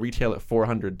 which will retail at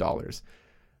 $400.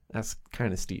 That's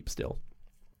kind of steep still,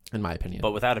 in my opinion.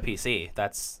 But without a PC,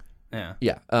 that's... Yeah.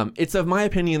 Yeah. It's of my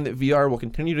opinion that VR will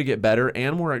continue to get better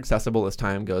and more accessible as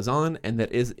time goes on, and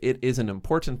that it is an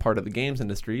important part of the games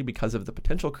industry because of the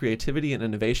potential creativity and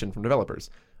innovation from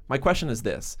developers. My question is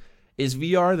this. Is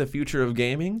VR the future of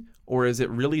gaming, or is it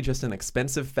really just an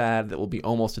expensive fad that will be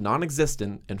almost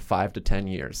non-existent in 5 to 10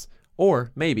 years? Or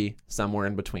maybe somewhere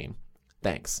in between.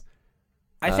 Thanks.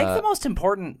 I think the most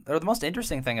important, or the most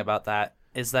interesting thing about that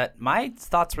is that my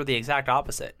thoughts were the exact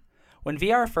opposite. When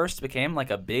VR first became like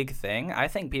a big thing, I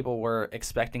think people were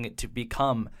expecting it to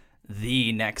become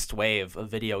the next wave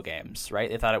of video games, right?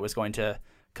 They thought it was going to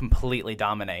completely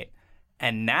dominate.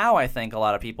 And now I think a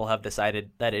lot of people have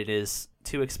decided that it is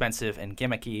too expensive and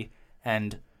gimmicky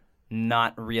and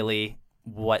not really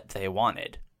what they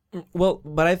wanted. Well,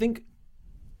 but I think,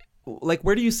 like,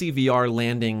 where do you see VR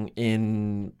landing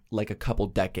in like a couple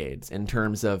decades in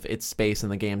terms of its space in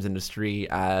the games industry?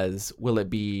 As will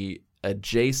it be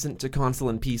adjacent to console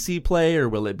and PC play, or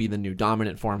will it be the new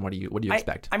dominant form? What do you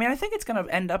expect? I mean, I think it's going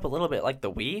to end up a little bit like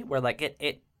the Wii, where like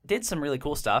it did some really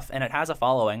cool stuff and it has a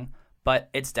following,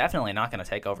 but it's definitely not going to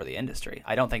take over the industry.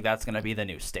 I don't think that's going to be the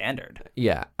new standard.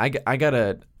 Yeah, I'm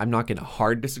not going to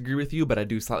hard disagree with you, but I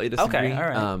do slightly disagree. Okay,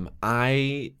 all right.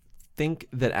 I think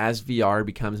that as VR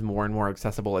becomes more and more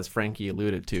accessible, as Frankie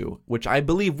alluded to, which I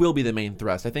believe will be the main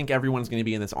thrust, I think everyone's going to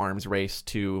be in this arms race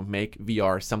to make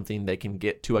VR something they can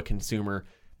get to a consumer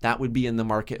that would be in the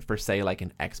market for, say, like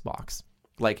an Xbox.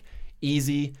 Like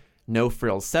easy, no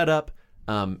frills setup,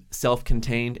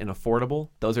 self-contained and affordable.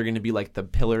 Those are going to be like the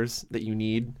pillars that you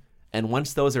need. And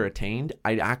once those are attained,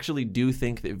 I actually do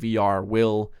think that VR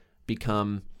will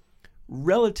become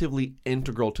relatively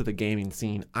integral to the gaming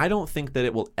scene. I don't think that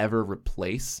it will ever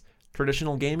replace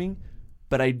traditional gaming,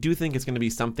 but I do think it's going to be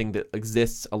something that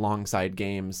exists alongside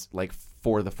games like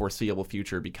for the foreseeable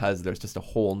future, because there's just a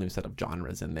whole new set of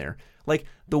genres in there. Like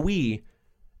the Wii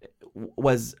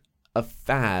was a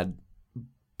fad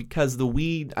because the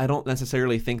Wii, I don't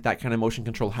necessarily think that kind of motion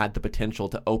control had the potential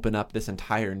to open up this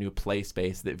entire new play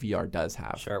space that VR does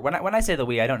have. Sure. When I say the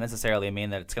Wii, I don't necessarily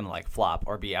mean that it's going to like flop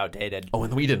or be outdated. Oh,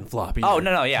 and the Wii didn't flop either. Oh,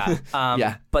 no, yeah.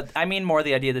 Yeah. But I mean more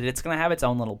the idea that it's going to have its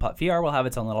own little VR will have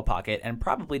its own little pocket and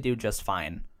probably do just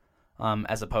fine,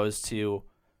 as opposed to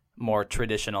more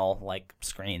traditional like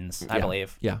screens, I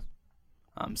believe. Yeah.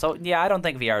 So yeah, I don't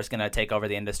think VR is going to take over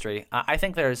the industry. I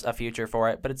think there's a future for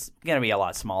it, but it's going to be a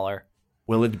lot smaller.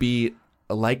 Will it be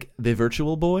like the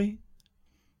Virtual Boy,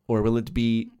 or will it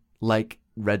be like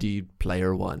Ready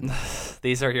Player One?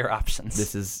 These are your options.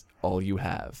 This is all you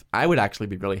have. I would actually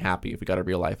be really happy if we got a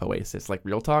real life Oasis, like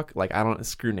real talk. Like I don't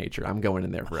screw nature. I'm going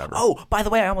in there forever. Oh, by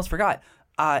the way, I almost forgot.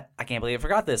 I can't believe I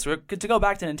forgot this. We're good to go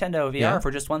back to Nintendo VR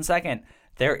for just 1 second.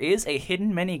 There is a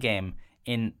hidden minigame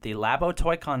in the Labo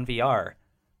Toy-Con VR.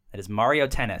 That is Mario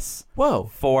Tennis.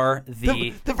 Whoa! For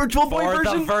the Virtual Boy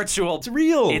version? The virtual. It's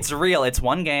real. It's real. It's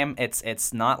one game.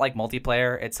 It's not like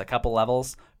multiplayer. It's a couple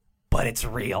levels, but it's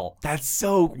real. That's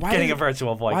so... Getting a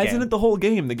Virtual Boy game. Why isn't it the whole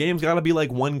game? The game's got to be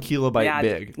like 1 kilobyte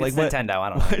big. It's like Nintendo. I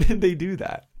don't know. Why did they do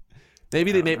that?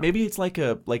 Maybe it's like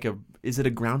a is it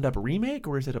a ground up remake,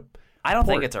 or is it a... I don't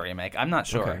think it's a remake. I'm not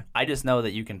sure. Okay. I just know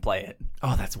that you can play it.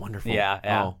 Oh, that's wonderful. Yeah.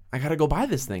 Oh, I gotta go buy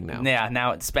this thing now. Yeah,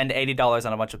 now spend $80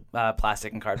 on a bunch of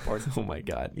plastic and cardboard. Oh my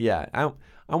god. Yeah,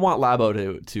 I want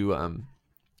Labo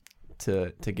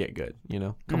to get good. You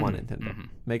know, come on, Nintendo,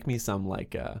 make me some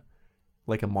like a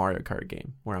Mario Kart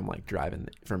game where I'm like driving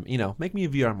from. Make me a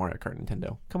VR Mario Kart,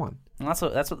 Nintendo. Come on. And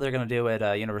that's what they're gonna do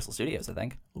at Universal Studios, I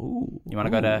think. Ooh. You want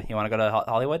to go to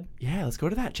Hollywood? Yeah, let's go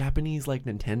to that Japanese like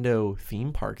Nintendo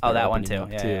theme park. Oh, that one too.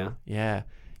 Yeah.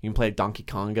 You can play Donkey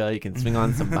Konga. You can swing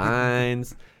on some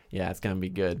vines. Yeah, it's gonna be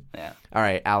good. Yeah. All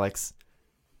right, Alex.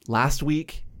 Last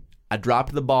week, I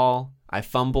dropped the ball. I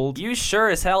fumbled. You sure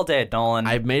as hell did, Nolan.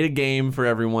 I made a game for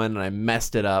everyone and I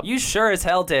messed it up. You sure as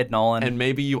hell did, Nolan. And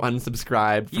maybe you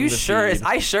unsubscribed from the feed.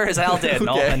 I sure as hell did,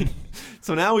 Nolan.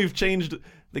 So now we've changed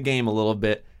the game a little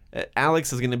bit.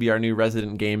 Alex is going to be our new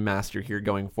resident game master here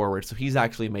going forward. So he's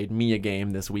actually made me a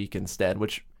game this week instead,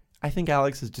 which I think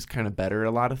Alex is just kind of better at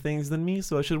a lot of things than me,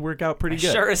 so it should work out pretty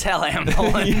good. Sure as hell am,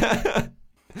 Nolan. Yeah.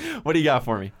 What do you got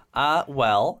for me?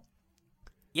 Well,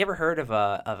 you ever heard of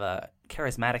a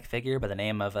charismatic figure by the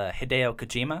name of Hideo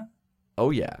Kojima?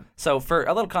 Oh, yeah. So for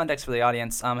a little context for the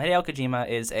audience, Hideo Kojima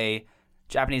is a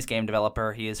Japanese game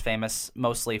developer. He is famous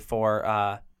mostly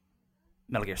for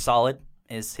Metal Gear Solid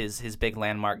is his big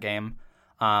landmark game.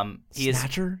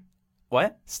 Snatcher?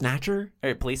 What? Snatcher?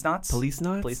 Or Police Knots? Police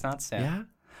Knots? Police Knots, Yeah.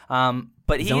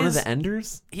 But he Zone is, of the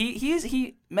Enders? he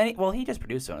just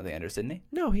produced Zone of the Enders, didn't he?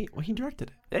 No, he directed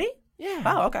it. Did he? Yeah.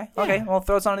 Oh, okay. Yeah. Okay, well,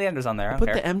 throw Zone of the Enders on there. I Put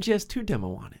don't the care. MGS2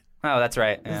 demo on it. Oh, that's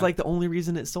right. It was like the only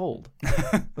reason it sold.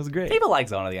 It was great. People like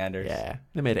Zone of the Enders. Yeah.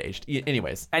 They made it HD.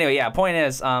 Anyways. Anyway, yeah, point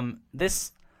is,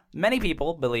 many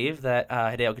people believe that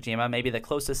Hideo Kojima may be the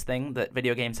closest thing that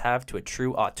video games have to a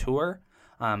true auteur,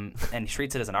 and he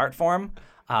treats it as an art form.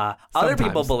 Other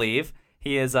people believe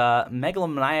he is a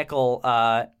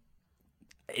megalomaniacal,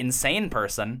 insane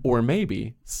person. Or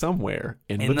maybe somewhere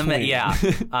in between. Yeah.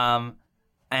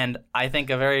 And I think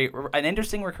an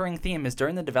interesting recurring theme is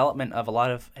during the development of a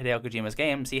lot of Hideo Kojima's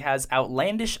games, he has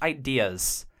outlandish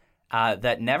ideas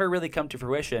that never really come to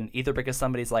fruition, either because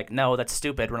somebody's like, no, that's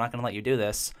stupid, we're not going to let you do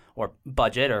this, or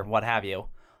budget, or what have you.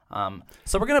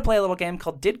 So we're going to play a little game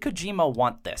called Did Kojima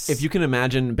Want This? If you can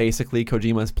imagine, basically,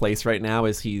 Kojima's place right now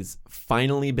is he's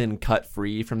finally been cut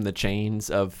free from the chains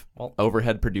of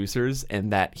overhead producers,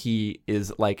 and that he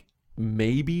is like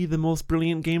maybe the most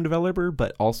brilliant game developer,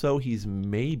 but also he's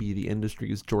maybe the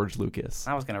industry's George Lucas.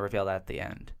 I was going to reveal that at the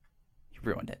end. You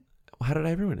ruined it. How did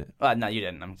I ruin it? No, you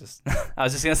didn't. I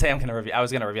was just going to say I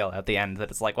was going to reveal it at the end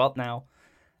that it's like, well, now,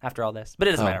 after all this. But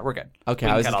it doesn't matter. We're good. Okay,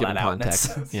 I was just giving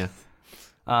context. Yeah.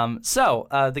 So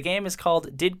the game is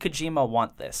called Did Kojima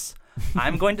Want This?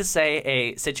 I'm going to say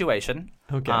a situation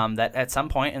that at some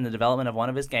point in the development of one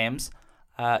of his games,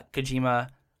 Kojima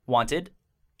wanted,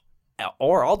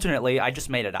 or alternately, I just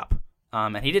made it up,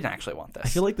 and he didn't actually want this. I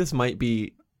feel like this might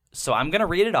be... So I'm going to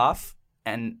read it off,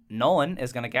 and Nolan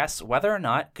is going to guess whether or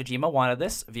not Kojima wanted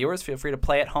this. Viewers, feel free to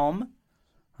play at home.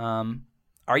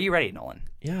 Are you ready, Nolan?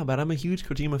 Yeah, but I'm a huge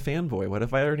Kojima fanboy. What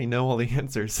if I already know all the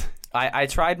answers? I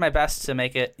tried my best to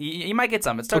make it... You might get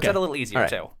some. It starts out a little easier,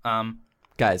 too.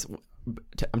 Guys,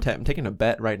 I'm taking a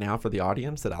bet right now for the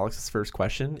audience that Alex's first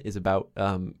question is about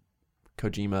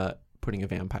Kojima putting a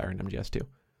vampire in MGS2.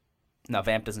 No,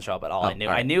 Vamp doesn't show up at all. Oh, I knew.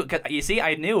 all right. I knew. You see,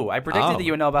 I knew. I predicted that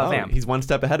you would know about Vamp. He's one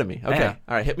step ahead of me. Okay. Yeah.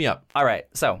 All right, hit me up. All right.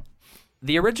 So,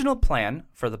 the original plan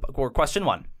for question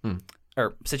one,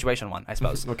 or situation one, I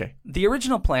suppose. Okay. The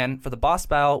original plan for the boss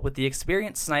battle with the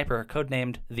experienced sniper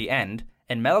codenamed The End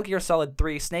in Metal Gear Solid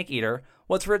 3 Snake Eater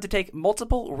was for it to take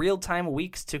multiple real-time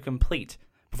weeks to complete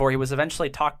before he was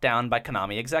eventually talked down by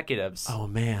Konami executives. Oh,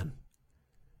 man.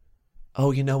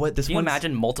 Oh, you know what? Can you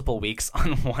imagine multiple weeks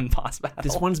on one boss battle?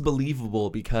 This one's believable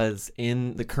because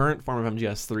in the current form of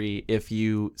MGS3, if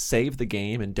you save the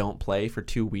game and don't play for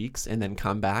 2 weeks and then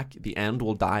come back, the End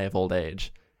will die of old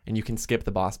age, and you can skip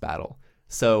the boss battle.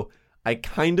 So I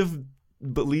kind of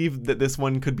believe that this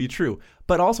one could be true.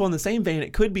 But also in the same vein,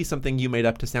 it could be something you made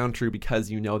up to sound true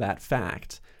because you know that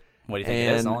fact. What do you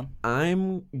think it is, Nolan?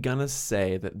 I'm going to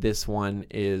say that this one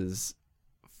is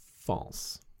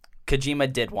false.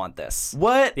 Kojima did want this.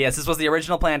 What? Yes, this was the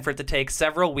original plan for it to take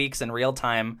several weeks in real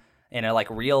time in a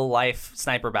real life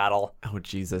sniper battle. Oh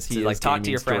Jesus! He to is talk to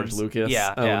your George friends. Lucas.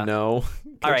 Yeah. Oh yeah. no,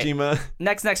 Kojima. All right.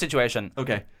 Next situation.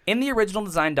 Okay. In the original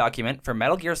design document for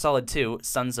Metal Gear Solid 2: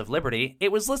 Sons of Liberty,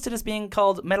 it was listed as being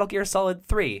called Metal Gear Solid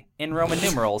 3 in Roman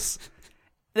numerals.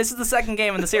 This is the second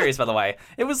game in the series, by the way.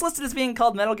 It was listed as being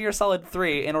called Metal Gear Solid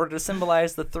 3 in order to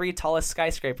symbolize the 3 tallest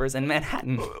skyscrapers in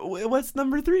Manhattan. What's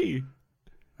number 3?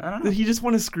 I don't know. Did he just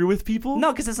want to screw with people?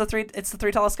 No, because it's the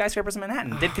 3 tallest skyscrapers in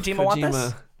Manhattan. Did Kojima want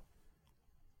this?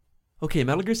 Okay,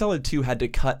 Metal Gear Solid 2 had to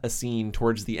cut a scene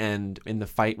towards the end in the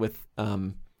fight with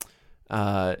the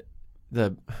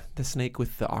snake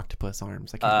with the octopus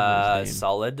arms. I can't remember his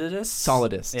name.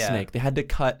 Solidus Yeah. snake. They had to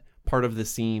cut part of the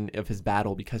scene of his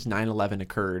battle because 9/11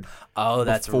 occurred. Oh,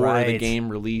 that's before right. the game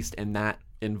released, and that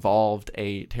involved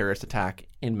a terrorist attack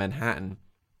in Manhattan.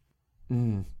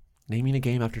 Naming a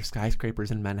game after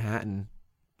skyscrapers in Manhattan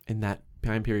in that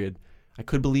time period. I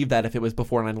could believe that if it was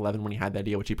before 9/11 when he had the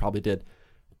idea, which he probably did.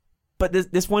 But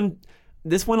this one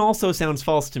also sounds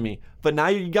false to me. But now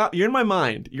you're in my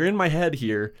mind. You're in my head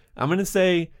here. I'm going to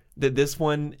say that this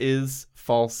one is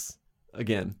false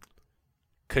again.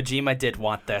 Kojima did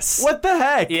want this. What the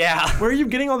heck? Yeah. Where are you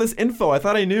getting all this info? I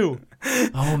thought I knew.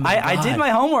 Oh my God. I did my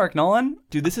homework, Nolan.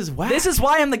 Dude, this is whack. This is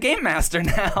why I'm the game master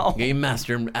now. Game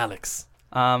Master Alex.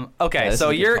 Okay, Yeah,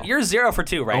 so you're 0 for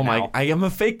 2 right now. I am a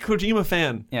fake Kojima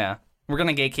fan. Yeah. We're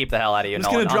gonna gatekeep the hell out of you, I'm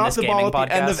just Nolan, gonna on drop this the gaming ball at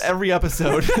the end of podcast. every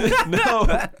episode.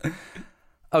 No.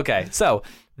 Okay, so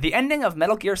the ending of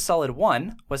Metal Gear Solid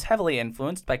 1 was heavily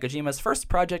influenced by Kojima's first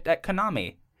project at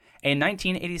Konami, a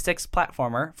 1986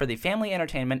 platformer for the family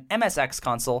entertainment MSX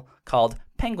console called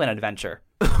Penguin Adventure.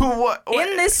 What?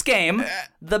 In this game,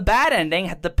 the bad ending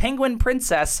had the penguin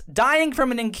princess dying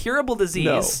from an incurable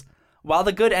disease, while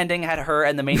the good ending had her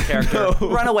and the main character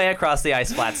run away across the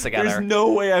ice flats together. There's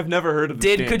no way I've never heard of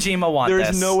this Did game. Kojima want this?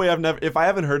 There's no way I've never... If I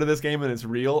haven't heard of this game and it's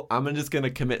real, I'm just going to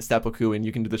commit seppuku and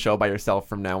you can do the show by yourself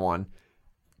from now on.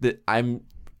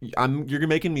 You're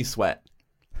making me sweat.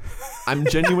 I'm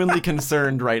genuinely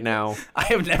concerned right now. I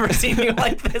have never seen you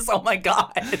like this. Oh my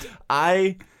god.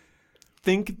 I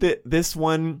think that this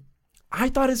one... I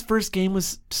thought his first game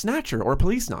was Snatcher or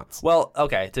Police Knots. Well,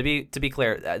 okay, to be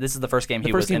clear, this is the first game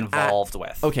he was involved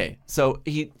with. Okay, so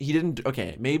he didn't...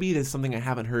 Okay, maybe there's something I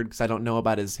haven't heard because I don't know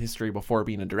about his history before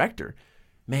being a director.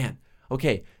 Man,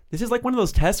 okay, this is like one of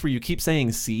those tests where you keep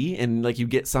saying C and like you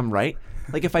get some right.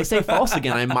 Like if I say false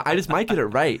again, I just might get it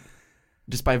right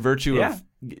just by virtue of,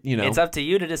 you know. It's up to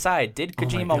you to decide. Did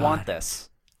Kojima want this?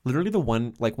 Literally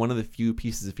one of the few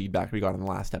pieces of feedback we got in the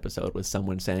last episode was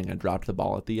someone saying I dropped the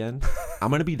ball at the end. I'm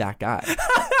going to be that guy.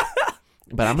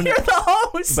 But I'm going to... You're the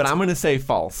host! But I'm going to say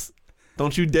false.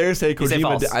 Don't you dare say Kojima... You say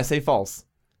false. I say false.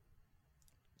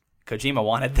 Kojima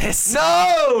wanted this.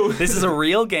 No! This is a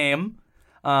real game.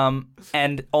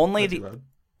 And only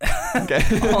Okay.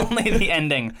 only the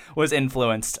ending was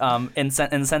influenced in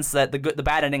the sense that the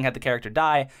bad ending had the character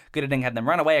die, good ending had them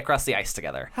run away across the ice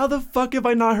together. How the fuck have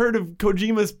I not heard of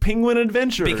Kojima's Penguin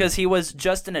Adventure? Because he was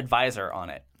just an advisor on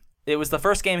it. It was the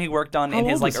first game he worked on in How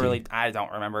his old like was he? early. I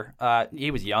don't remember.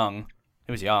 He was young.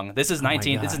 This is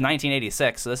 19. God. This is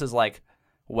 1986. So this is like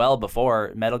well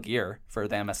before Metal Gear for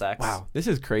the MSX. Wow, this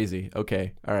is crazy.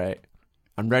 Okay, all right.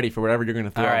 I'm ready for whatever you're gonna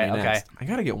throw All at right, me okay. next. I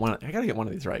gotta get one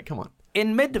of these right. Come on.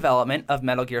 In mid-development of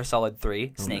Metal Gear Solid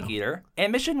 3, Snake Eater, a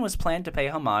mission was planned to pay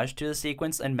homage to the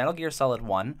sequence in Metal Gear Solid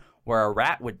 1 where a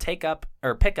rat would pick up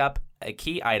a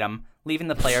key item, leaving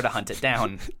the player to hunt it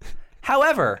down.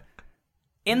 However,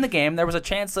 in the game, there was a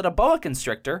chance that a boa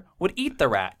constrictor would eat the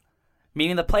rat,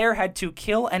 meaning the player had to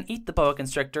kill and eat the boa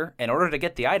constrictor in order to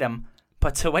get the item,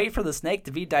 but to wait for the snake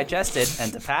to be digested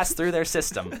and to pass through their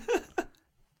system.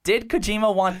 Did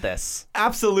Kojima want this?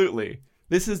 Absolutely.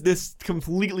 This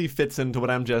completely fits into what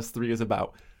MGS3 is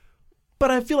about.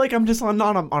 But I feel like I'm just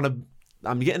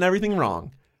I'm getting everything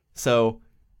wrong. So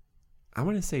I'm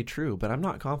gonna say true, but I'm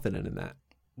not confident in that.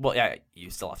 Well, yeah, you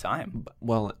still have time.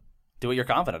 Well, Do what you're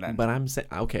confident in. but I'm saying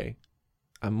okay.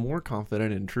 I'm more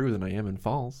confident in true than I am in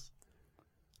false.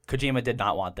 Kojima did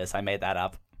not want this. I made that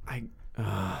up. I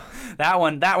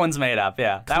That one's made up.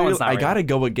 Yeah, that one's not I real. gotta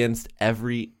go against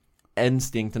every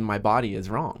instinct in my body is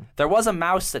wrong. There was a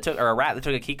mouse that took, or a rat that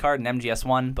took a key card in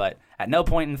MGS1, but at no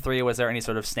point in 3 was there any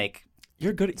sort of snake.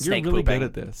 You're good. You're Snake really pooping. good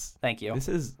at this. Thank you. This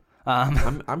is.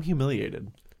 Um, I'm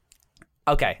humiliated.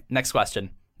 okay, next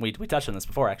question. We touched on this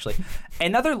before, actually.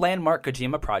 Another landmark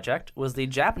Kojima project was the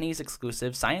Japanese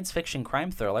exclusive science fiction crime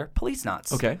thriller Police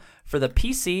Knots. Okay. For the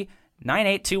PC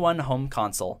 9821 home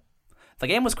console. The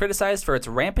game was criticized for its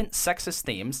rampant sexist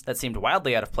themes that seemed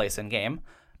wildly out of place in-game,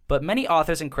 but many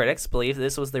authors and critics believe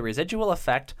this was the residual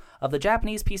effect of the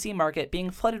Japanese PC market being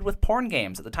flooded with porn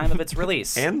games at the time of its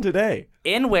release, And today.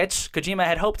 in which Kojima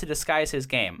had hoped to disguise his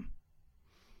game.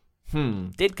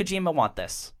 Did Kojima want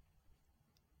this?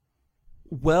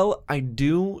 Well, I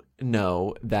do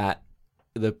know that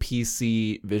the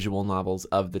PC visual novels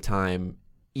of the time,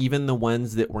 even the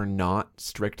ones that were not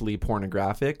strictly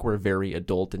pornographic, were very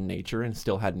adult in nature and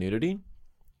still had nudity.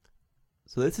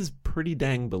 So this is pretty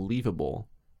dang believable.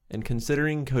 And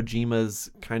considering Kojima's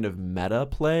kind of meta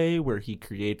play where he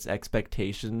creates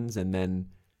expectations and then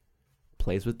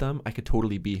plays with them, I could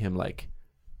totally be him like,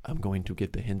 I'm going to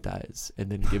get the hentais and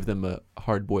then give them a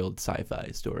hard-boiled sci-fi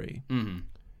story. Mm-hmm.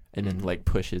 And then like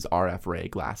push his RF ray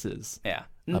glasses. Yeah.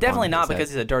 Up Definitely on not his head. because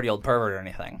he's a dirty old pervert or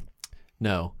anything.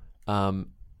 No. I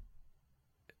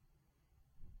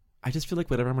just feel like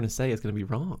whatever I'm going to say is going to be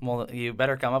wrong. Well, you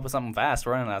better come up with something fast.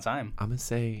 We're running out of time. I'm going to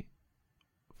say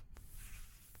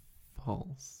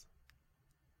false.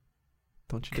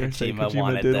 Don't you dare say Kojima Kojima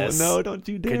wanted did this. No, don't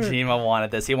you dare. Kojima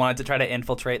wanted this. He wanted to try to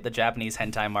infiltrate the Japanese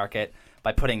hentai market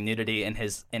by putting nudity in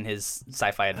his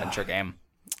sci-fi adventure game.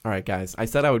 All right, guys. I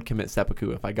said I would commit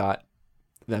seppuku if I got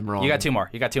them wrong. You got two more.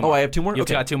 Oh, I have two more? You've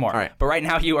Okay. got two more. All right. But right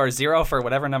now you are 0 for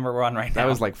whatever number we're on right now. That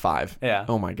was like 5. Yeah.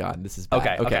 Oh my God. This is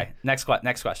bad. Okay. Next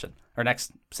question. Or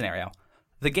next scenario.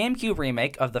 The GameCube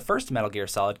remake of the first Metal Gear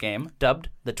Solid game, dubbed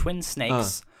The Twin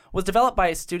Snakes, was developed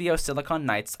by Studio Silicon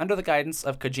Knights under the guidance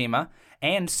of Kojima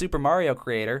and Super Mario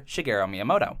creator Shigeru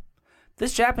Miyamoto.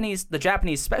 The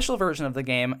Japanese special version of the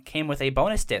game came with a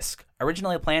bonus disc,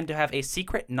 originally planned to have a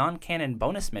secret non-canon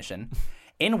bonus mission,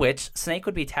 in which Snake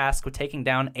would be tasked with taking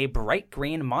down a bright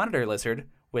green monitor lizard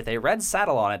with a red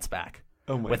saddle on its back,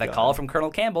 with a call from Colonel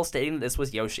Campbell stating that this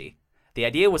was Yoshi. The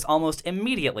idea was almost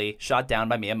immediately shot down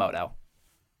by Miyamoto.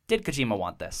 Did Kojima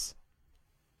want this?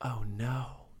 Oh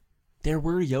no. There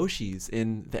were Yoshis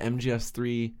in the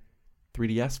MGS3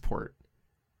 3DS port.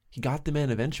 He got them in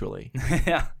eventually.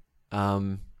 Yeah.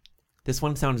 This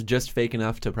one sounds just fake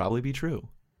enough to probably be true.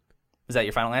 Is that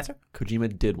your final answer?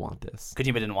 Kojima did want this.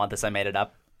 Kojima didn't want this. I made it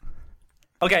up.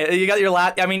 Okay, you got your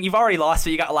last. I mean, you've already lost,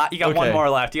 but you got one more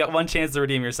left. You got one chance to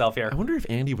redeem yourself here. I wonder if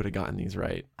Andy would have gotten these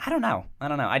right. I don't know.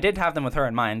 I did have them with her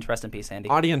in mind. Rest in peace, Andy.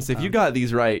 Audience, if you got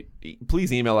these right,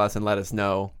 please email us and let us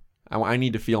know. I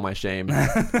need to feel my shame.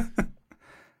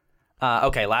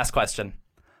 Okay, last question.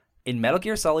 In Metal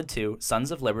Gear Solid 2: Sons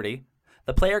of Liberty,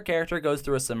 the player character goes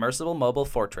through a submersible mobile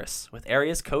fortress with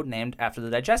areas codenamed after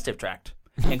the digestive tract,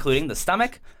 including the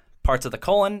stomach, parts of the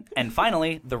colon, and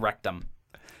finally, the rectum.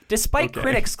 Despite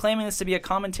critics claiming this to be a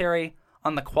commentary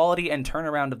on the quality and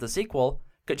turnaround of the sequel,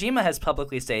 Kojima has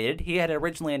publicly stated he had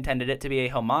originally intended it to be a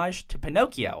homage to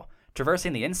Pinocchio,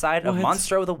 traversing the inside of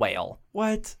Monstro the whale.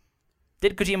 What?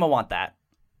 Did Kojima want that?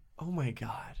 Oh my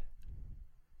god.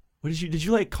 What did you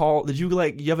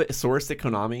have a source at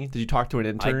Konami? Did you talk to an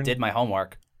intern? I did my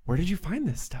homework. Where did you find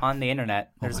this stuff? On the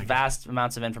internet. There's vast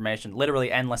amounts of information,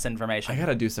 literally endless information. I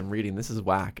gotta do some reading. This is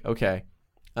whack. Okay.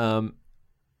 All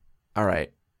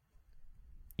right.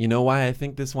 You know why I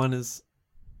think this one is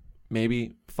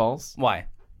maybe false? Why?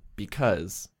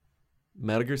 Because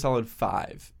Metal Gear Solid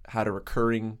 5 had a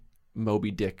recurring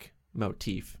Moby Dick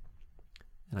motif.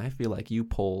 And I feel like you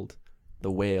pulled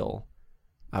the whale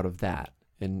out of that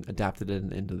and adapted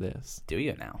it into this. Do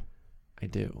you now? I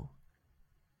do.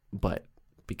 But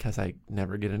because I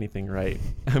never get anything right,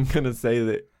 I'm going to say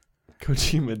that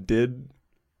Kojima did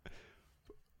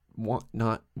want.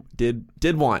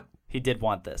 He did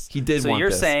want this. He did want this. So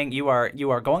you're saying you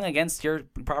are going against your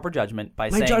proper judgment by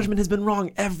saying... My judgment has been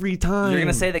wrong every time. You're going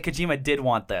to say that Kojima did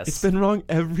want this. It's been wrong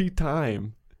every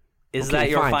time. Is that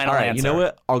your final answer? You know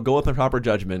what? I'll go with my proper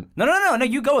judgment. No.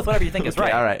 You go with whatever you think is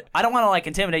right. All right. I don't want to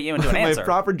intimidate you into an answer. My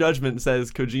proper judgment says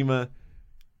Kojima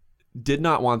did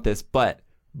not want this, but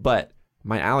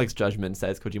my Alex judgment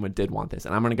says Kojima did want this,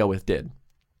 and I'm going to go with did.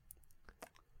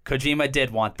 Kojima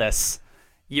did want this.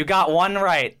 You got one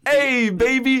right. Hey,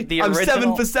 baby. I'm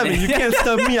 7 for 7. You can't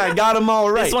stump me. I got them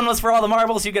all right. This one was for all the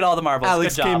marbles. You get all the marbles.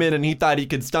 Alex came in and he thought he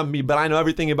could stump me, but I know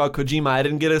everything about Kojima. I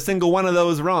didn't get a single one of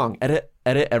those wrong. Edit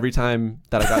every time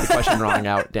that I got the question wrong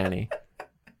out, Danny.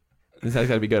 This has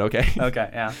got to be good, okay? Okay,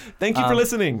 yeah. Thank you for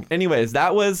listening. Anyways,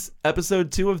 that was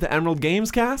episode 2 of the Emerald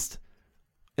Games Cast.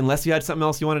 Unless you had something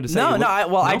else you wanted to say.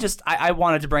 I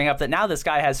wanted to bring up that now this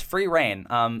guy has free reign.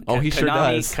 He sure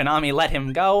does. Konami let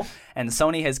him go, and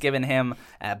Sony has given him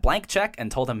a blank check and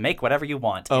told him make whatever you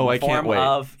want. I can't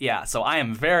wait. So I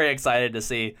am very excited to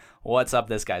see what's up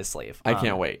this guy's sleeve. I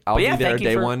can't wait. I'll be there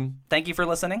day one. Thank you for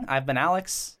listening. I've been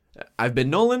Alex. I've been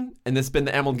Nolan, and this has been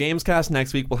the Emerald Games Cast.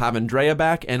 Next week we'll have Andrea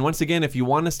back, and once again, if you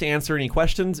want us to answer any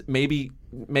questions, maybe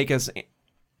make us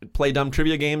play dumb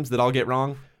trivia games that I'll get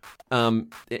wrong,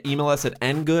 email us at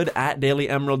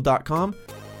ngood@dailyemerald.com,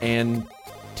 and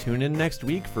tune in next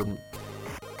week for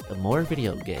more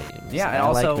video games. Yeah, and I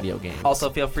also, like video games. Also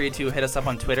feel free to hit us up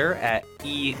on Twitter at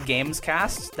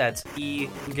egamescast. That's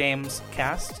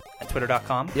egamescast at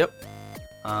twitter.com. Yep.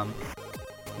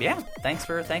 Yeah, thanks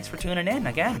for tuning in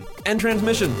again. End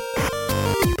transmission.